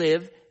to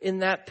live in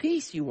that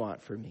peace you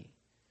want for me.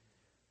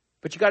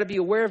 But you got to be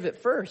aware of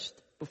it first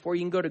before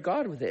you can go to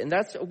God with it. And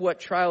that's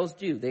what trials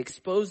do. They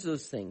expose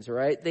those things, all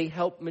right? They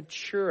help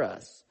mature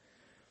us.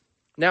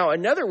 Now,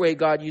 another way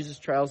God uses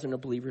trials in a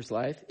believer's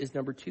life is,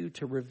 number 2,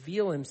 to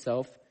reveal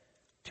himself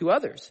to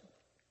others.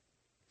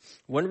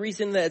 One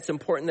reason that it's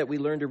important that we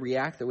learn to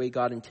react the way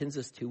God intends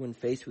us to when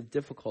faced with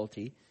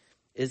difficulty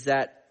is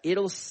that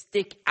it'll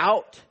stick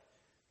out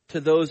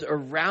to those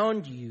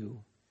around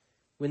you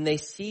when they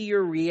see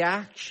your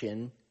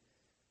reaction,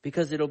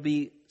 because it'll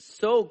be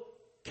so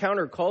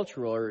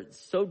countercultural or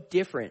so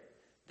different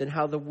than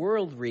how the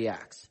world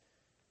reacts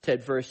to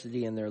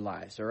adversity in their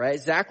lives. All right,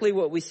 exactly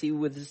what we see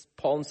with this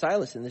Paul and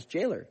Silas and this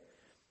jailer.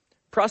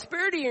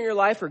 Prosperity in your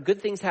life or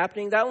good things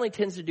happening, that only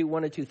tends to do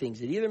one of two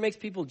things. It either makes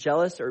people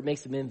jealous or it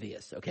makes them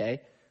envious,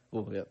 okay?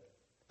 Well, yeah,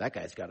 that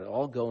guy's got it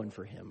all going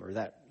for him, or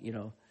that,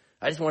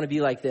 I just want to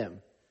be like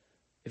them.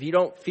 If you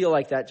don't feel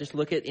like that, just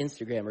look at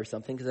Instagram or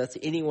something, because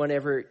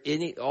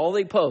that's all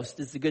they post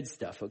is the good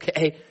stuff,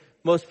 okay?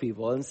 Most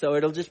people. And so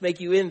it'll just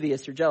make you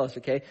envious or jealous,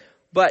 okay?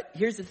 But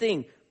here's the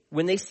thing.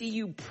 When they see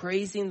you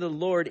praising the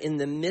Lord in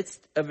the midst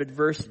of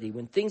adversity,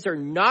 when things are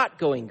not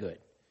going good,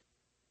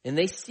 and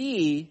they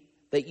see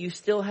that you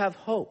still have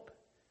hope,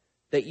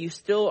 that you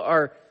still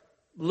are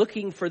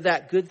looking for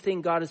that good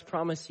thing God has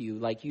promised you,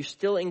 like you're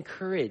still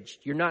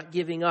encouraged, you're not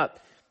giving up,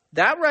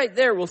 that right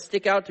there will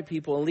stick out to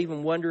people and leave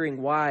them wondering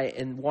why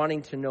and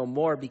wanting to know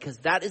more, because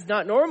that is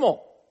not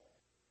normal.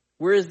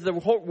 Whereas the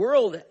whole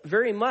world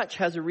very much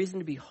has a reason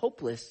to be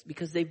hopeless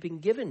because they've been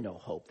given no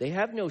hope. They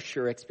have no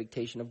sure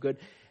expectation of good.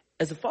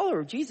 As a follower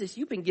of Jesus,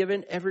 you've been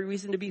given every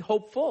reason to be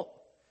hopeful.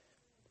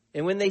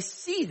 And when they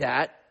see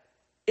that,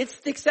 it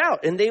sticks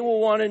out and they will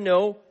want to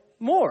know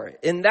more.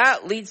 And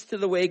that leads to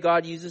the way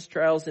God uses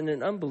trials in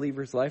an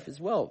unbeliever's life as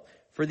well.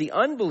 For the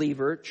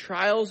unbeliever,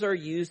 trials are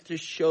used to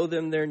show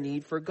them their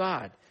need for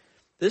God.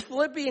 This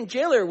Philippian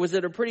jailer was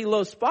at a pretty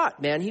low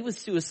spot, man. He was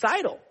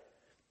suicidal.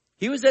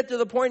 He was at to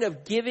the point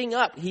of giving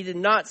up. He did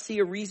not see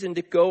a reason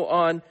to go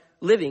on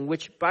living,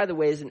 which, by the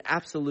way, is an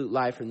absolute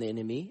lie from the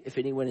enemy, if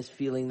anyone is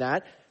feeling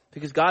that.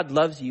 Because God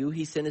loves you.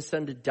 He sent his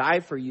son to die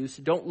for you.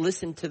 So don't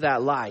listen to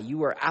that lie.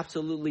 You are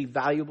absolutely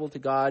valuable to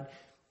God,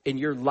 and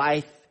your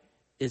life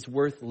is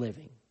worth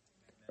living.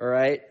 All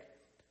right?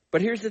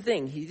 But here's the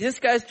thing. This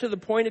guy's to the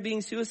point of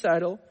being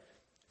suicidal,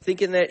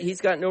 thinking that he's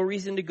got no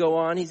reason to go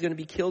on. He's going to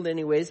be killed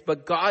anyways.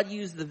 But God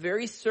used the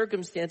very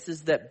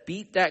circumstances that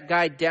beat that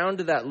guy down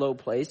to that low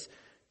place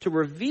to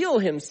reveal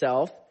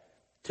himself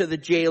to the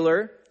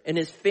jailer and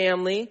his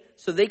family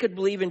so they could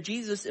believe in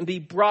Jesus and be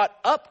brought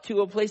up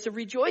to a place of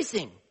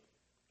rejoicing.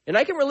 And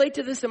I can relate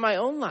to this in my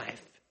own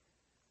life.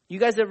 You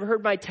guys ever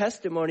heard my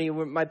testimony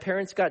when my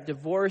parents got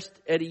divorced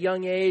at a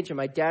young age and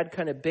my dad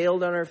kind of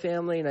bailed on our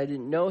family and I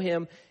didn't know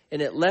him,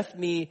 and it left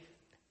me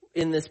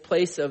in this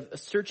place of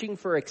searching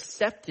for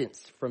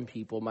acceptance from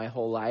people my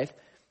whole life.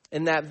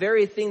 And that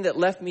very thing that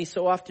left me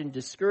so often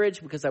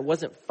discouraged because I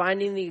wasn't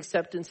finding the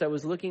acceptance I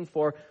was looking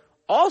for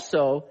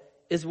also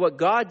is what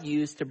God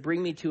used to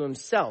bring me to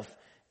himself.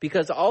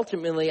 Because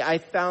ultimately I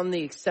found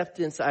the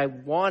acceptance I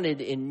wanted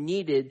and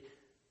needed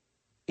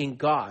in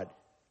God.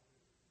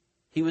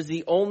 He was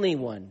the only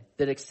one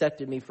that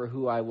accepted me for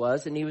who I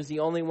was, and he was the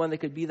only one that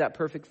could be that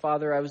perfect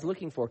father I was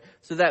looking for.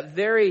 So that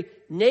very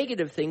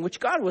negative thing, which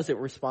God wasn't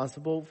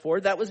responsible for,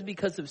 that was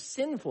because of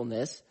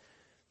sinfulness.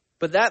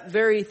 But that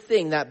very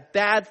thing, that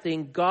bad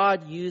thing,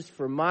 God used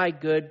for my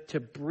good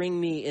to bring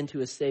me into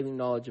a saving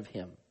knowledge of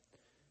him.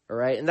 All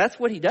right? And that's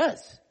what he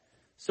does.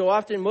 So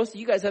often, most of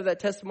you guys have that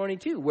testimony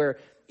too, where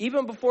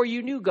even before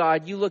you knew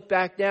God, you look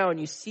back now and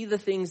you see the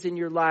things in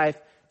your life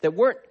that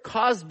weren't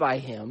caused by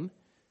him,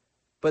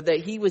 but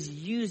that he was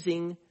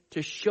using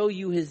to show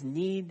you his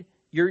need,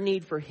 your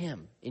need for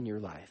him in your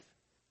life.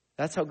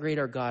 That's how great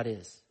our God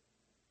is.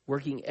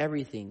 Working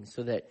everything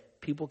so that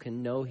people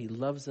can know he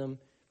loves them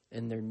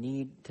and their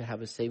need to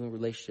have a saving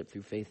relationship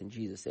through faith in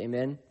Jesus.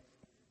 Amen?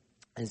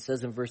 And it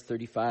says in verse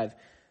 35,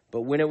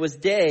 but when it was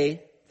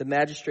day, the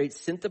magistrates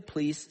sent the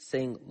police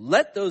saying,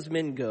 let those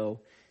men go.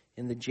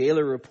 And the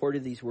jailer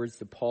reported these words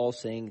to Paul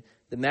saying,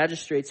 the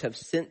magistrates have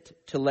sent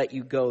to let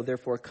you go.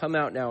 Therefore, come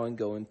out now and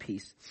go in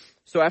peace.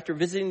 So after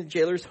visiting the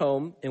jailer's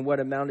home in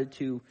what amounted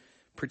to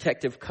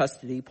protective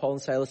custody, Paul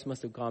and Silas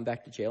must have gone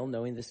back to jail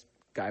knowing this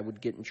guy would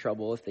get in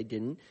trouble if they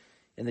didn't.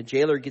 And the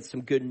jailer gets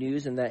some good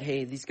news and that,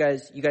 hey,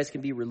 you guys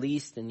can be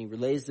released, and he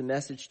relays the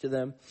message to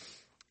them.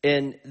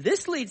 And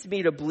this leads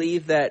me to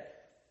believe that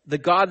the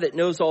God that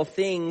knows all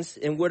things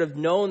and would have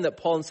known that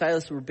Paul and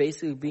Silas were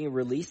basically being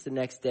released the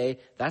next day,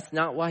 that's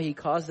not why he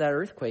caused that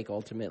earthquake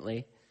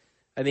ultimately.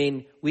 I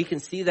mean, we can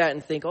see that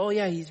and think, oh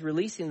yeah, he's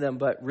releasing them,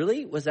 but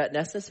really, was that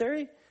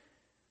necessary?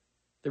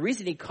 The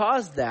reason he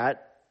caused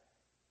that,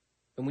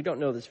 and we don't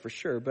know this for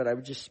sure, but I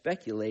would just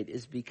speculate,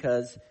 is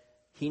because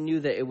he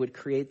knew that it would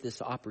create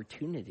this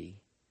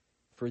opportunity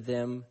for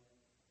them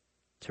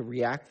to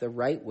react the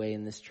right way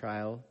in this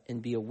trial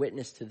and be a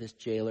witness to this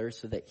jailer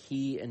so that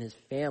he and his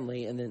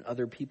family and then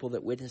other people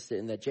that witnessed it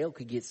in that jail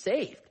could get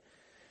saved.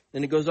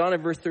 Then it goes on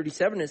in verse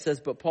 37, it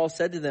says, but Paul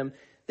said to them,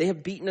 they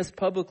have beaten us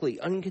publicly,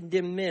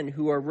 uncondemned men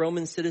who are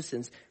Roman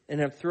citizens, and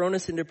have thrown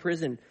us into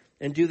prison.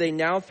 And do they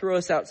now throw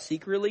us out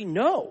secretly?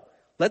 No.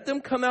 Let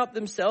them come out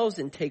themselves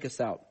and take us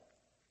out.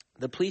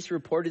 The police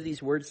reported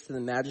these words to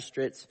the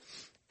magistrates,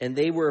 and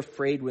they were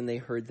afraid when they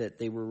heard that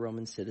they were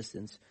Roman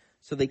citizens.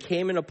 So they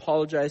came and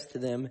apologized to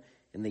them,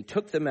 and they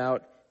took them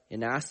out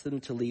and asked them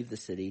to leave the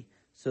city.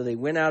 So they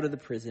went out of the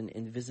prison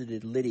and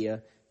visited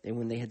Lydia And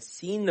when they had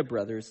seen the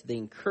brothers, they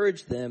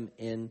encouraged them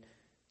and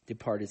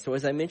departed. So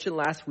as I mentioned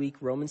last week,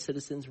 Roman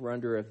citizens were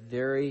under a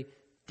very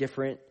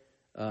different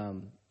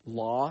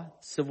law,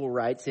 civil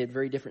rights. They had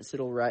very different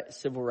civil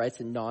rights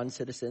than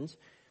non-citizens.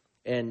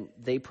 And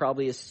they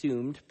probably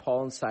assumed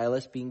Paul and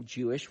Silas, being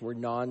Jewish, were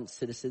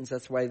non-citizens.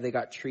 That's why they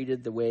got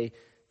treated the way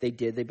they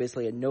did. They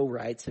basically had no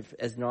rights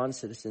as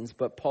non-citizens.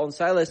 But Paul and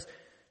Silas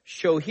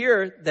show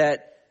here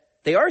that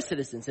they are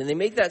citizens, and they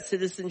make that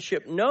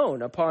citizenship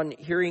known upon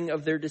hearing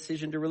of their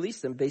decision to release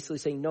them, basically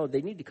saying, no,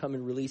 they need to come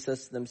and release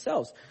us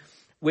themselves,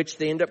 which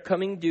they end up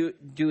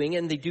doing,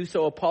 and they do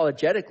so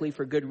apologetically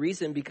for good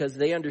reason, because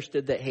they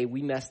understood that, hey,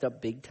 we messed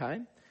up big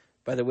time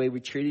by the way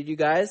we treated you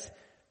guys.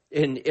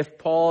 And if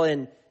Paul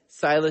and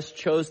Silas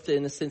chose to,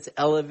 in a sense,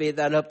 elevate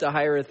that up to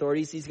higher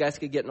authorities, these guys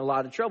could get in a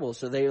lot of trouble.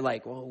 So they're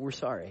like, well, we're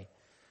sorry.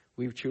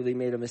 We've truly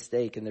made a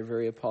mistake. And they're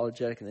very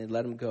apologetic, and they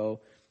let them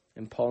go.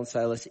 And Paul and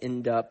Silas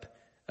end up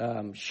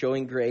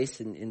showing grace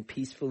and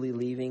peacefully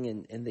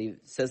leaving. And they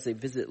says they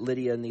visit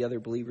Lydia and the other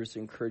believers to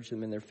encourage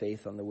them in their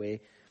faith on the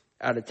way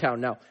out of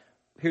town. Now,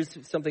 here's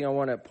something I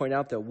want to point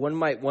out, though. One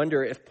might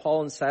wonder, if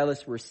Paul and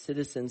Silas were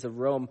citizens of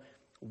Rome,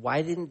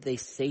 why didn't they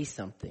say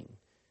something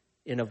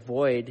and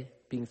avoid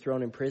being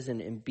thrown in prison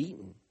and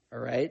beaten? All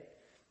right?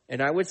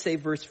 And I would say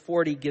verse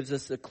 40 gives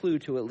us a clue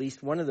to at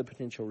least one of the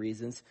potential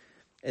reasons.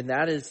 And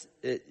that is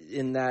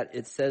in that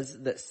it says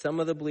that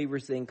some of the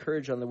believers they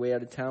encouraged on the way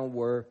out of town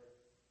were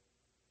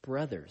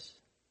brothers,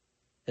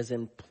 as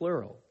in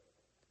plural.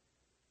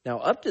 Now,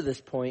 up to this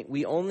point,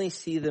 we only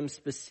see them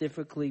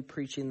specifically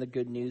preaching the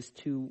good news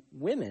to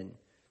women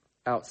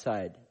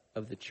outside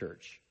of the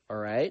church, all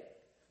right?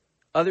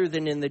 Other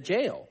than in the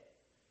jail.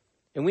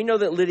 And we know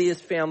that Lydia's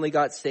family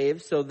got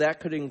saved, so that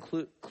could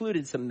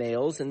included some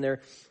males, and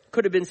there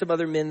could have been some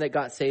other men that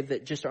got saved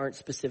that just aren't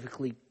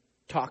specifically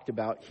talked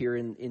about here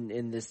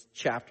in this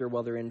chapter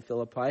while they're in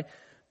Philippi.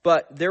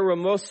 But there were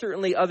most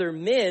certainly other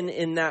men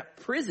in that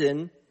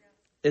prison,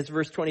 as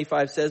verse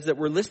 25 says, that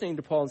were listening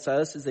to Paul and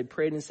Silas as they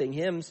prayed and sang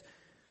hymns,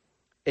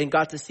 and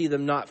got to see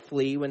them not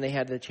flee when they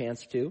had the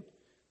chance to.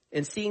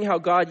 And seeing how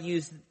God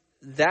used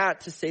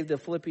that to save the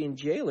Philippian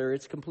jailer,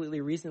 it's completely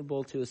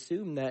reasonable to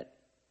assume that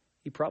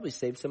he probably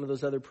saved some of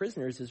those other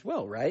prisoners as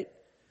well, right?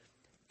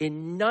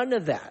 And none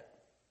of that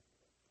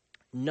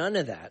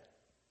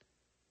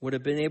would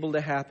have been able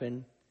to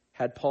happen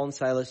had Paul and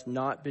Silas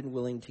not been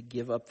willing to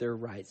give up their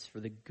rights for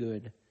the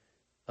good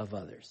of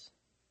others.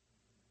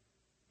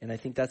 And I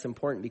think that's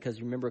important,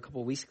 because remember a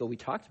couple of weeks ago we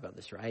talked about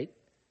this, right?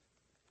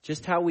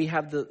 Just how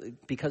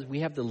because we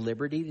have the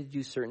liberty to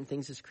do certain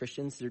things as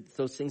Christians,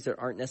 those things that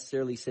aren't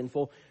necessarily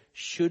sinful,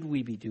 should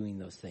we be doing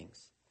those things?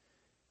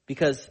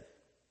 Because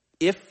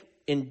if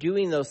in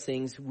doing those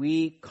things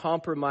we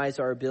compromise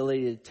our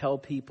ability to tell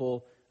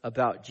people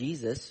about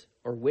Jesus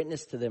or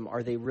witness to them,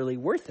 are they really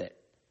worth it?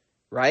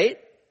 Right?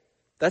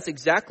 That's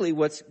exactly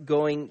what's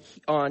going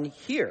on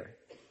here.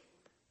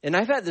 And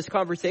I've had this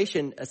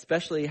conversation,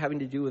 especially having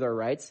to do with our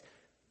rights,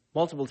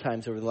 multiple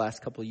times over the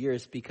last couple of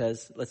years,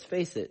 because let's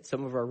face it,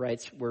 some of our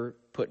rights were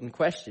put in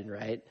question,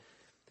 right?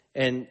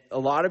 And a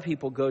lot of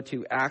people go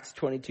to Acts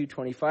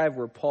 22:25,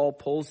 where Paul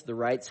pulls the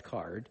rights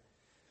card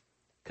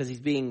because he's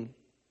being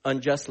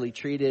unjustly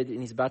treated and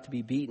he's about to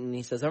be beaten. And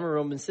he says, I'm a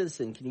Roman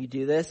citizen. Can you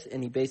do this?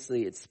 And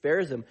it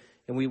spares him.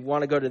 And we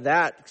want to go to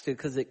that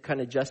because it kind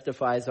of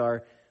justifies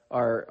our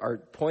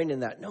point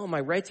in that. No, my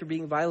rights are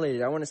being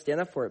violated. I want to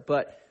stand up for it.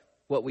 But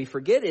what we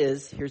forget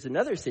is, here's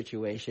another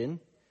situation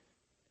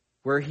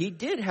where he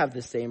did have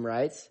the same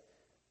rights,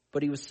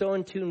 but he was so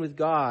in tune with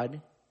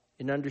God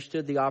and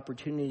understood the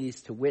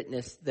opportunities to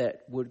witness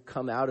that would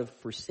come out of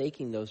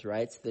forsaking those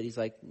rights that he's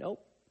like,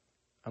 nope,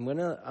 I'm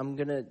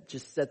gonna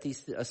just set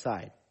these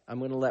aside. I'm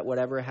going to let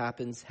whatever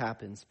happens,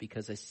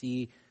 because I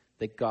see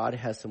that God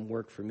has some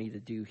work for me to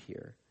do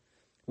here.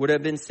 Would it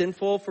have been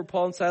sinful for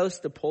Paul and Silas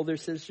to pull their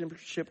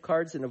citizenship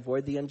cards and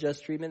avoid the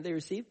unjust treatment they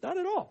received? Not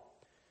at all.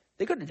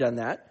 They could have done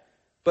that.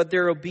 But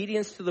their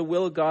obedience to the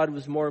will of God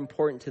was more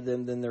important to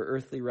them than their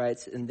earthly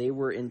rights, and they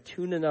were in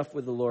tune enough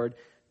with the Lord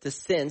to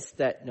sense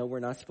that, no, we're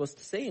not supposed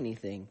to say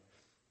anything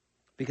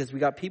because we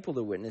got people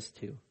to witness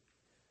to.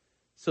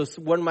 So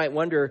one might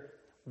wonder,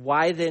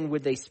 why then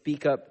would they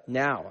speak up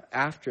now,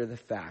 after the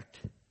fact?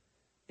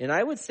 And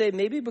I would say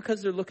maybe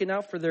because they're looking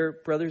out for their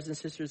brothers and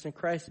sisters in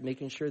Christ,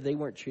 making sure they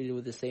weren't treated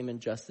with the same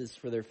injustice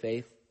for their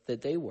faith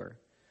that they were.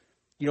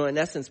 You know, in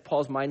essence,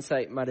 Paul's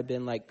mindset might have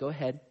been like, go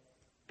ahead,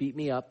 beat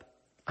me up.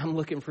 I'm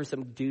looking for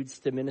some dudes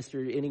to minister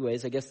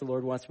anyways. I guess the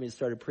Lord wants me to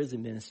start a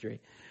prison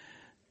ministry.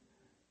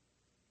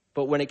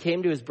 But when it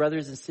came to his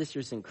brothers and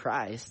sisters in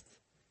Christ,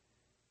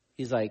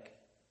 he's like,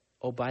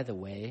 oh, by the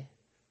way,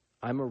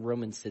 I'm a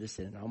Roman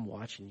citizen and I'm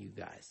watching you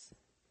guys.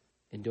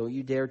 And don't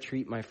you dare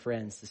treat my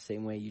friends the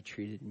same way you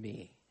treated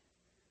me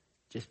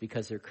just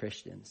because they're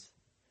Christians.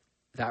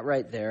 That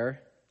right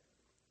there,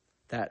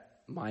 that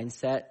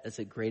mindset is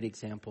a great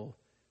example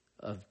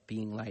of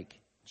being like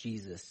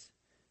Jesus.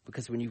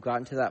 Because when you've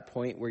gotten to that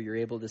point where you're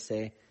able to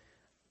say,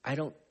 I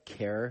don't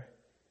care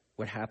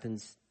what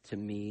happens to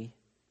me.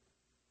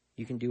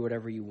 You can do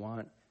whatever you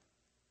want.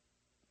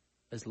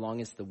 as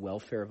long as the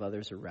welfare of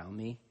others around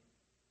me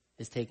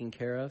is taken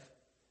care of.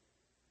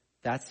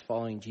 That's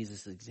following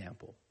Jesus'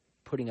 example,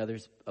 putting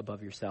others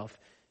above yourself,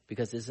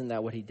 because isn't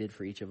that what he did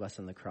for each of us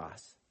on the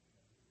cross?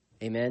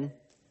 Amen?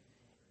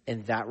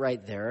 And that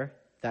right there,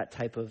 that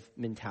type of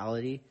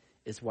mentality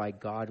is why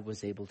God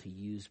was able to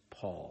use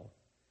Paul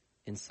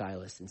and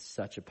Silas in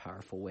such a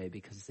powerful way,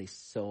 because they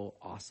so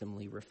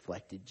awesomely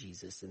reflected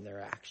Jesus in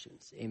their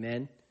actions.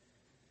 Amen?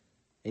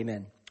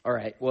 Amen. All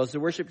right. Well, as the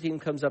worship team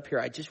comes up here,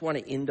 I just want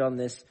to end on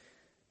this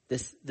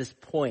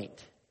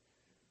point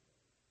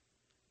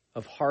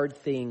of hard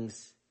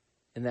things,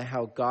 and that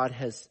how God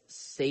has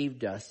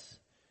saved us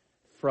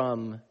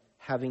from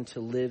having to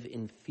live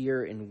in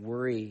fear and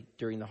worry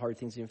during the hard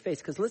things we face.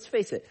 Because let's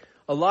face it,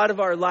 a lot of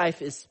our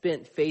life is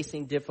spent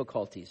facing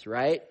difficulties,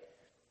 right?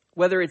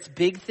 Whether it's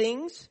big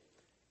things,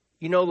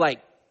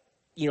 like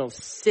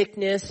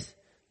sickness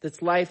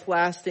that's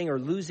life-lasting, or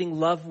losing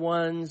loved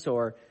ones,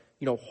 or,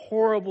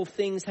 horrible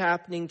things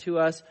happening to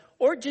us,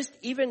 or just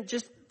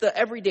the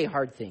everyday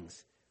hard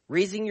things.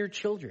 Raising your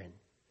children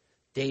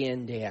day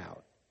in, day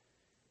out.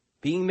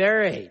 Being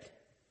married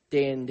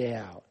day in, day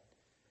out.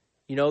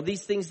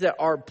 These things that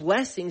are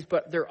blessings,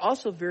 but they're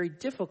also very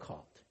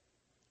difficult.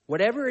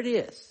 Whatever it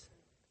is,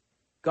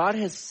 God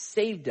has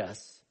saved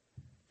us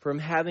from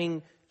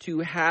having to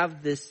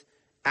have this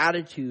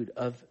attitude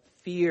of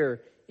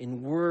fear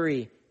and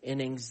worry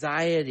and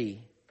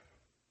anxiety.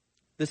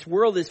 This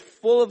world is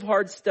full of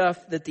hard stuff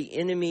that the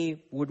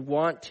enemy would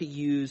want to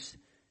use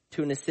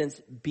to, in a sense,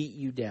 beat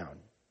you down.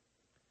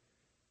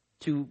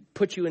 To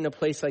put you in a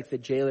place like the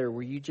jailer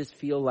where you just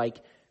feel like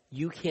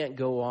you can't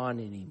go on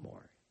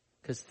anymore.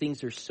 Because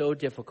things are so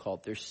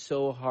difficult. They're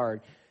so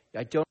hard.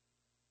 I don't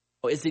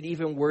know, is it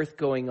even worth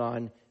going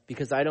on?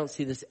 Because I don't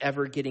see this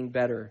ever getting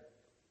better.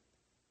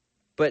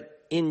 But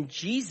in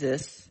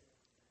Jesus,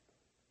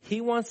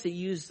 he wants to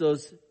use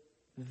those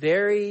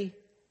very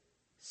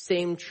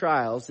same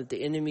trials that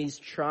the enemy's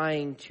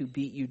trying to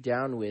beat you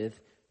down with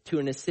to,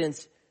 in a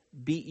sense,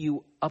 beat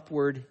you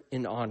upward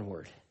and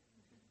onward.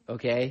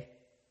 Okay?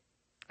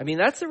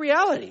 That's the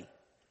reality.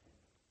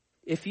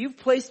 If you've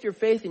placed your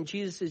faith in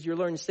Jesus as your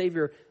Lord and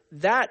Savior,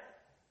 that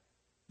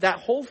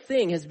whole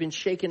thing has been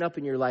shaken up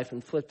in your life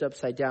and flipped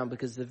upside down,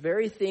 because the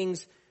very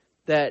things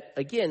that,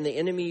 again, the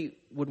enemy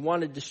would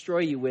want to destroy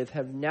you with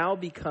have now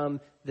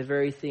become the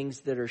very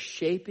things that are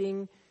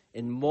shaping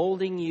and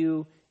molding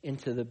you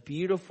into the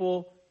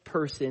beautiful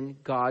person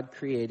God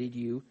created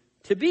you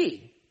to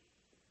be.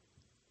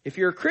 If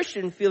you're a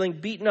Christian feeling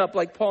beaten up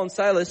like Paul and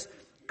Silas,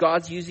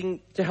 God's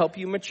using to help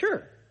you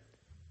mature.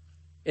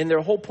 And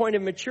their whole point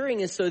of maturing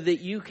is so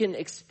that you can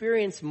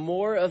experience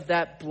more of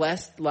that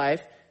blessed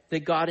life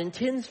that God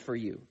intends for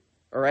you.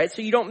 All right?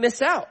 So you don't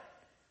miss out.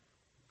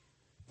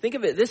 Think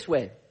of it this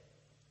way.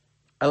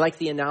 I like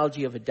the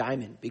analogy of a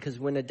diamond, because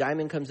when a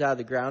diamond comes out of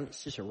the ground,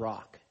 it's just a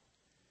rock.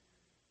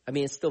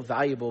 It's still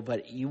valuable,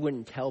 but you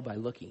wouldn't tell by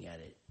looking at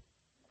it.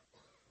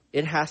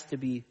 It has to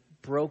be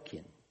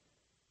broken.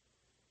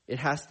 It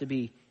has to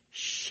be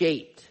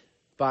shaped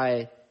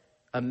by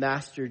a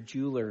master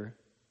jeweler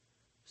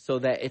so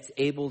that it's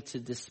able to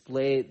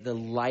display the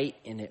light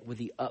in it with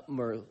the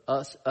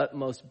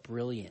utmost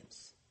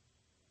brilliance.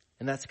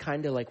 And that's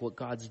kind of like what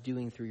God's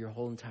doing through your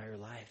whole entire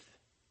life.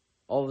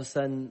 All of a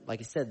sudden, like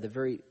I said,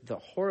 the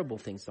horrible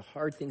things, the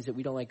hard things that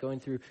we don't like going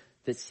through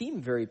that seem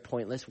very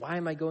pointless. Why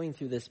am I going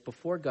through this?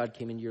 Before God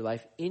came into your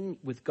life,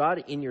 with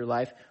God in your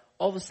life,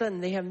 all of a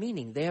sudden they have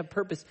meaning, they have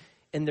purpose,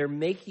 and they're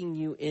making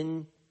you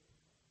into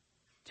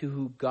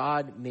who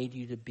God made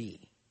you to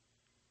be,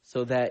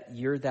 so that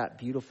you're that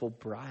beautiful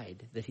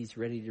bride that he's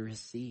ready to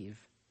receive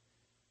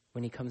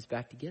when he comes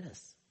back to get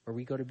us, or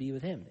we go to be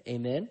with him.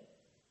 Amen?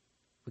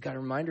 We got to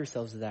remind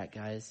ourselves of that,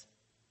 guys,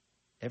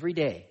 every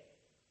day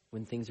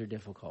when things are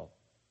difficult.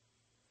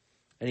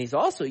 And he's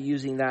also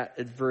using that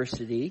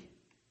adversity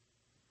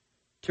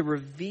to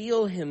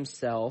reveal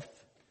himself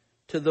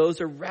to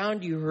those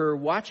around you who are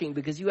watching,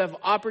 because you have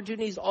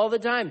opportunities all the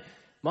time.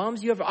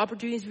 Moms, you have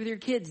opportunities with your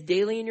kids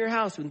daily in your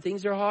house when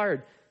things are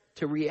hard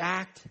to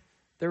react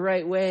the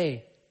right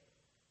way.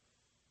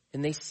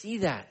 And they see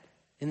that,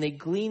 and they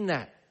glean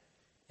that,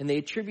 and they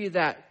attribute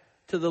that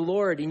to the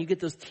Lord, and you get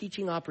those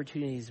teaching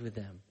opportunities with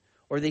them.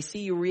 Or they see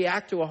you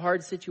react to a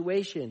hard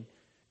situation.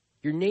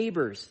 Your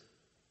neighbors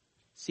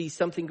see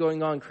something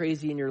going on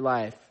crazy in your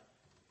life.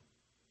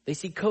 They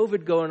see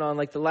COVID going on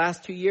like the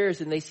last 2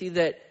 years, and they see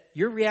that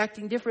you're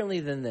reacting differently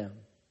than them.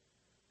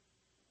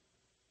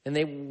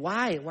 And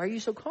why? Why are you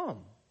so calm?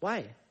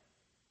 Why?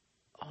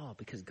 Oh,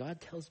 because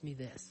God tells me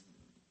this.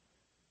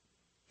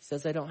 He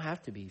says I don't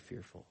have to be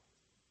fearful.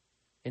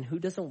 And who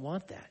doesn't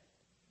want that?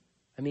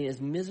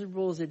 As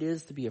miserable as it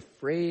is to be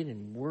afraid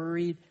and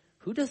worried,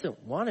 who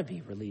doesn't want to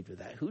be relieved of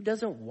that? Who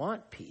doesn't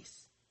want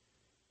peace?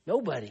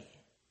 Nobody.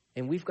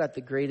 And we've got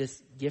the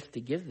greatest gift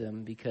to give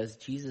them, because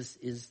Jesus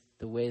is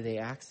the way they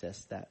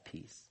access that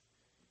peace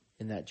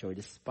and that joy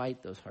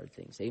despite those hard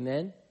things.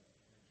 Amen?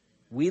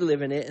 We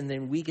live in it, and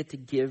then we get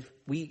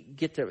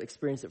to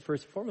experience it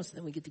first and foremost, and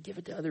then we get to give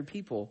it to other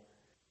people.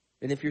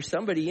 And if you're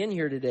somebody in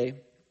here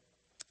today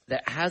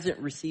that hasn't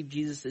received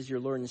Jesus as your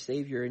Lord and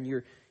Savior, and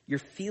you're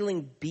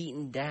feeling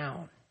beaten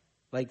down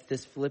like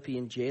this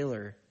Philippian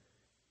jailer,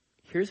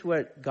 here's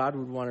what God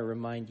would want to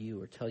remind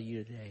you or tell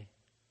you today.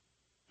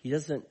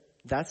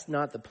 That's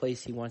not the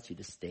place he wants you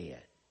to stay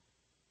at.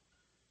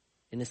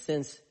 In a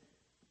sense,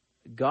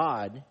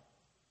 God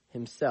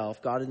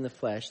himself, God in the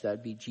flesh, that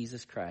would be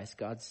Jesus Christ,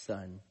 God's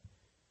Son,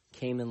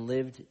 came and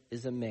lived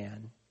as a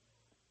man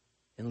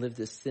and lived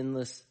a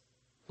sinless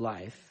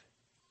life,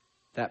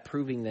 that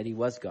proving that he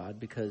was God,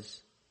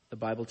 because the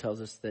Bible tells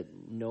us that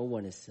no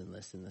one is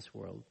sinless in this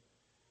world.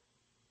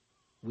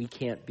 We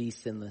can't be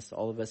sinless.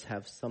 All of us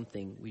have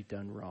something we've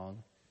done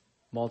wrong,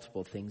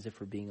 multiple things if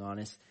we're being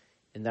honest,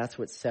 and that's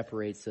what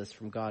separates us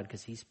from God,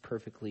 because he's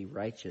perfectly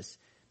righteous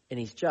and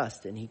he's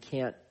just, and he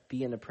can't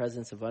be in the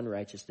presence of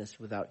unrighteousness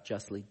without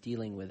justly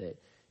dealing with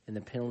it, and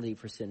the penalty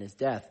for sin is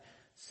death.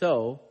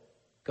 So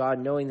God,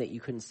 knowing that you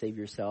couldn't save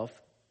yourself,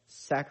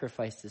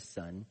 sacrificed his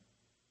Son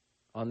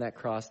on that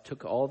cross,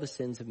 took all the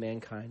sins of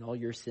mankind, all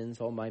your sins,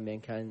 all my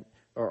mankind,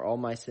 or all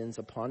my sins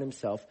upon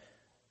himself,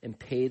 and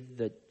paid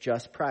the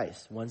just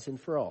price once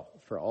and for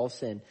all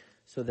sin,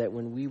 so that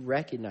when we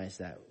recognize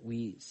that,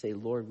 we say,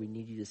 Lord, we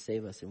need you to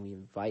save us, and we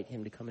invite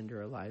him to come into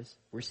our lives,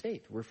 we're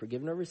saved. We're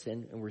forgiven of our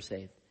sin, and we're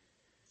saved.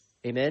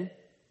 Amen?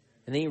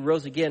 And then he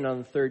rose again on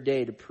the third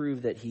day to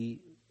prove that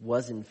he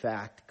was in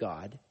fact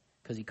God,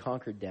 because he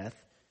conquered death.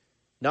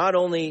 Not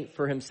only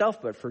for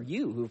himself, but for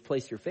you who have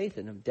placed your faith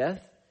in him.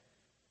 Death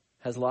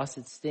has lost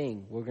its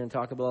sting. We're going to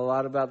talk a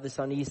lot about this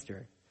on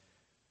Easter.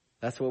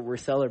 That's what we're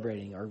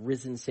celebrating, our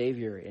risen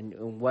Savior,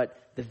 and what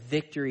the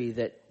victory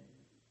that,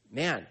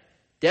 man,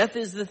 death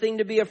is the thing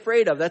to be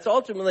afraid of. That's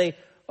ultimately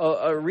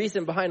a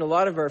reason behind a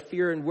lot of our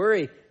fear and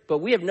worry. But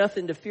we have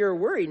nothing to fear or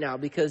worry now,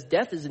 because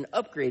death is an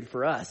upgrade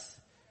for us.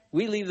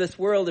 We leave this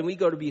world and we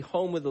go to be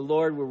home with the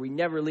Lord, where we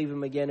never leave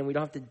him again, and we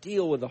don't have to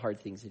deal with the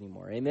hard things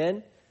anymore.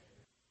 Amen?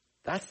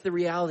 That's the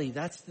reality.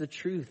 That's the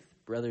truth,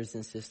 brothers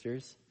and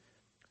sisters.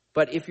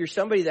 But if you're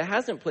somebody that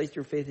hasn't placed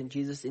your faith in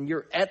Jesus and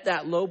you're at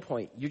that low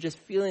point, you're just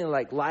feeling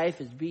like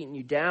life is beating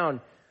you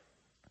down,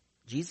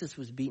 Jesus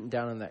was beaten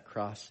down on that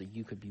cross so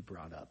you could be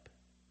brought up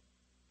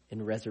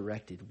and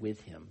resurrected with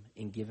him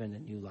and given a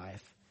new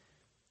life.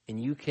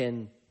 And you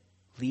can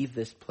leave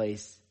this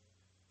place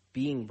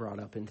being brought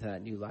up into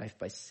that new life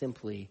by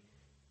simply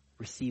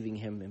receiving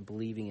him and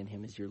believing in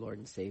him as your Lord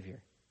and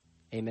Savior.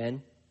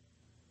 Amen?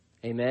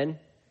 Amen?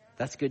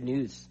 That's good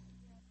news.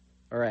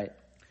 All right.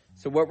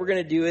 So what we're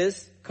going to do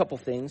is a couple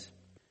things.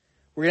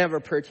 We're going to have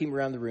our prayer team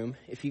around the room.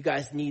 If you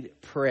guys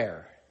need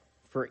prayer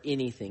for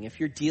anything,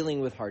 if you're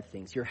dealing with hard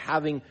things, you're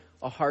having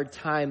a hard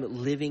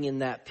time living in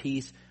that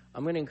peace,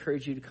 I'm going to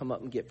encourage you to come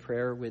up and get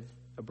prayer with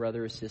a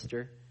brother or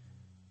sister.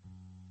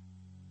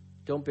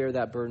 Don't bear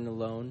that burden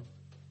alone.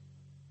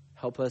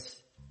 Help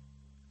us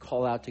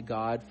call out to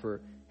God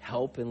for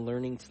help in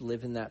learning to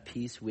live in that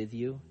peace with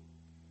you.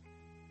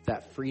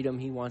 That freedom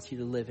he wants you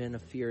to live in,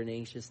 of fear and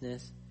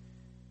anxiousness.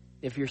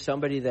 If you're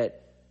somebody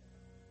that,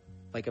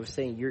 like I was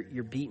saying,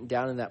 you're beaten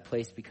down in that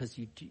place because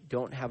you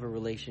don't have a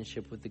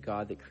relationship with the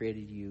God that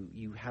created you,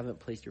 you haven't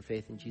placed your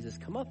faith in Jesus,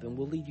 come up and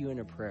we'll lead you in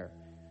a prayer.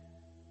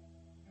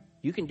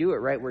 You can do it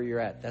right where you're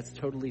at. That's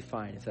totally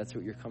fine if that's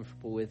what you're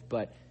comfortable with,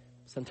 but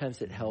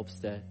sometimes it helps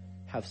to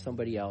have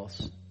somebody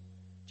else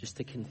just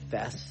to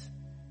confess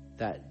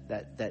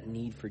that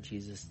need for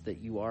Jesus,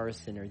 that you are a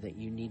sinner, that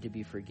you need to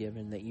be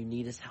forgiven, that you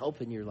need his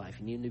help in your life,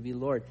 you need him to be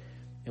Lord,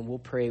 and we'll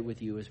pray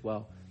with you as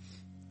well.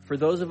 For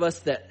those of us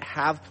that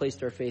have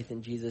placed our faith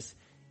in Jesus,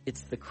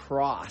 it's the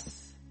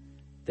cross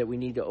that we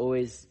need to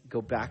always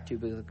go back to,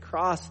 because the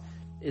cross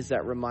is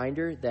that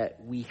reminder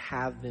that we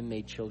have been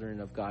made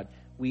children of God.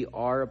 We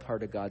are a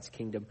part of God's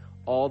kingdom.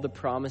 All the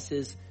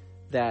promises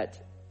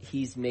that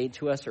he's made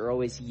to us are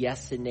always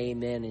yes and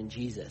amen in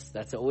Jesus.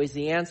 That's always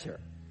the answer.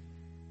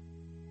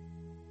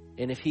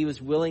 And if he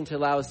was willing to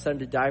allow his Son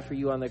to die for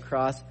you on the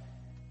cross,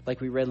 like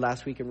we read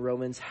last week in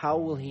Romans, how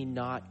will he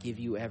not give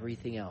you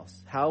everything else?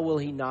 How will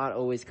he not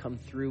always come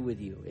through with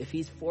you? If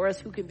he's for us,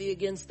 who can be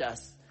against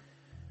us?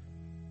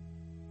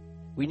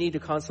 We need to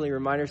constantly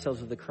remind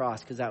ourselves of the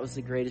cross, because that was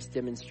the greatest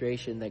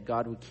demonstration that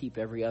God would keep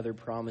every other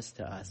promise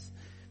to us.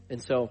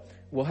 And so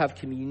we'll have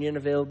communion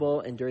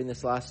available, and during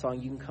this last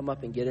song, you can come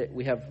up and get it.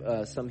 We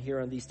have some here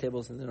on these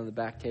tables and then on the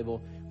back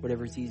table,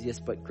 whatever's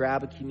easiest. But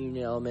grab a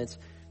communion elements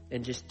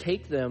and just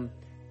take them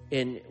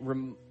and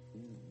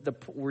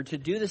we're to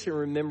do this in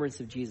remembrance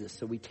of Jesus.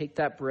 So we take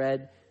that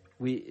bread,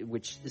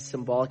 which is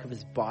symbolic of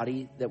his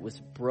body that was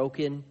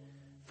broken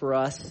for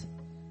us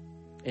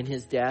in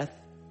his death,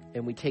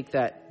 and we take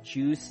that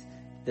juice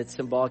that's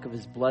symbolic of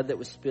his blood that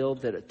was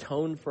spilled, that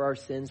atoned for our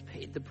sins,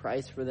 paid the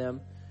price for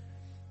them.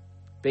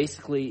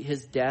 Basically,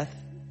 his death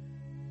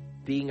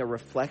being a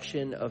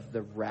reflection of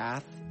the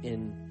wrath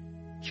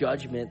and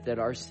judgment that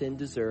our sin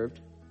deserved,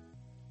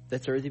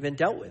 that's already been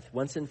dealt with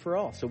once and for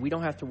all. So we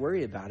don't have to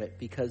worry about it,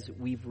 because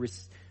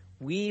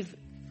we've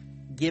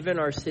given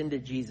our sin to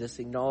Jesus,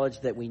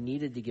 acknowledged that we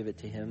needed to give it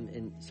to him,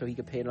 and so he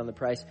could pay it on the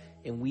price,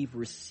 and we've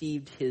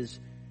received his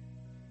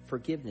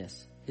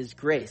forgiveness. his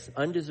grace,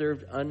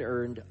 undeserved,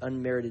 unearned,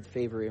 unmerited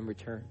favor in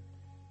return.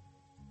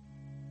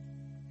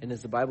 And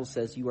as the Bible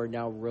says, you are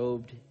now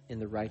robed in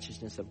the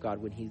righteousness of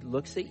God. When he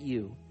looks at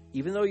you,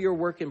 even though you're a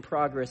work in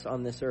progress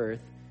on this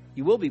earth,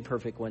 you will be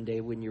perfect one day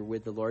when you're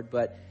with the Lord,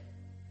 but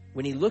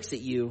when he looks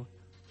at you,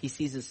 he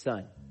sees his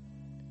son.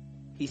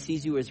 He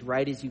sees you as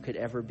right as you could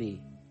ever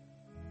be.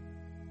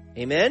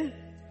 Amen?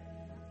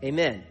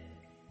 Amen.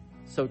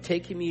 So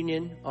take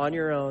communion on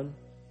your own,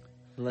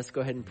 and let's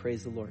go ahead and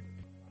praise the Lord.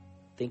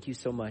 Thank you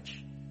so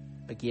much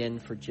again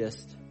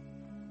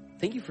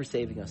thank you for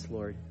saving us,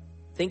 Lord.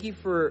 Thank you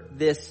for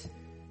this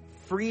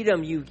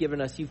freedom you've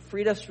given us. You've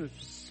freed us from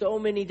so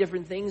many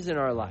different things in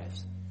our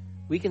lives.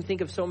 We can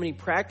think of so many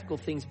practical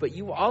things, but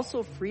you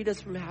also freed us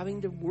from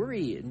having to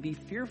worry and be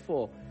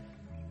fearful,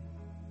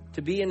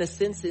 to be in a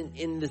sense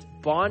in this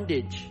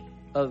bondage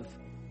of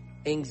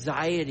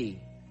anxiety.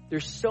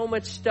 There's so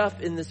much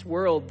stuff in this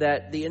world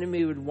that the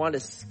enemy would want to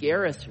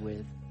scare us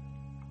with.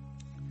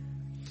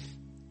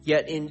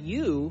 Yet in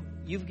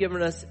you've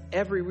given us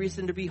every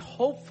reason to be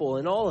hopeful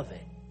in all of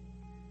it.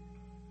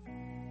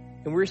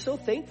 And we're so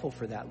thankful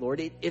for that, Lord.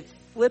 It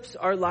flips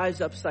our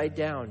lives upside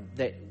down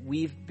that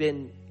we've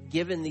been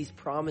given these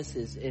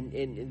promises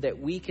and that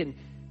we can,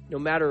 no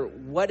matter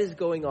what is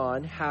going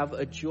on, have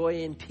a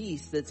joy and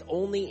peace that's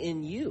only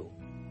in you,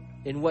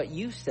 in what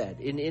you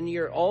said, in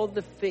your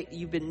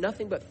you've been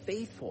nothing but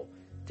faithful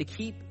to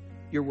keep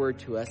your word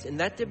to us, and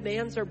that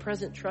demands our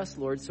present trust,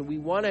 Lord. So we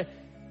want to,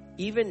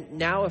 even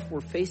now, if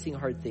we're facing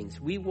hard things,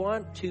 we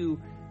want to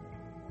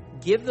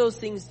give those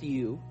things to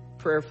you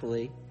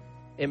prayerfully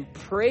and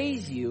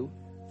praise you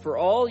for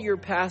all your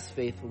past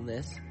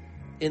faithfulness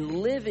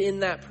and live in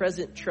that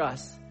present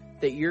trust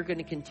that you're going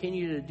to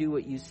continue to do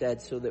what you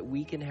said, so that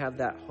we can have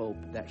that hope,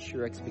 that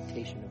sure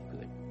expectation of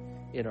good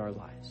in our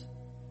lives,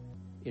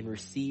 and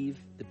receive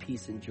the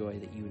peace and joy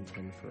that you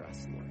intend for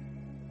us, Lord.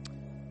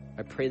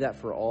 I pray that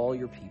for all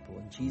your people.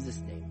 In Jesus'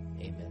 name,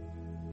 amen.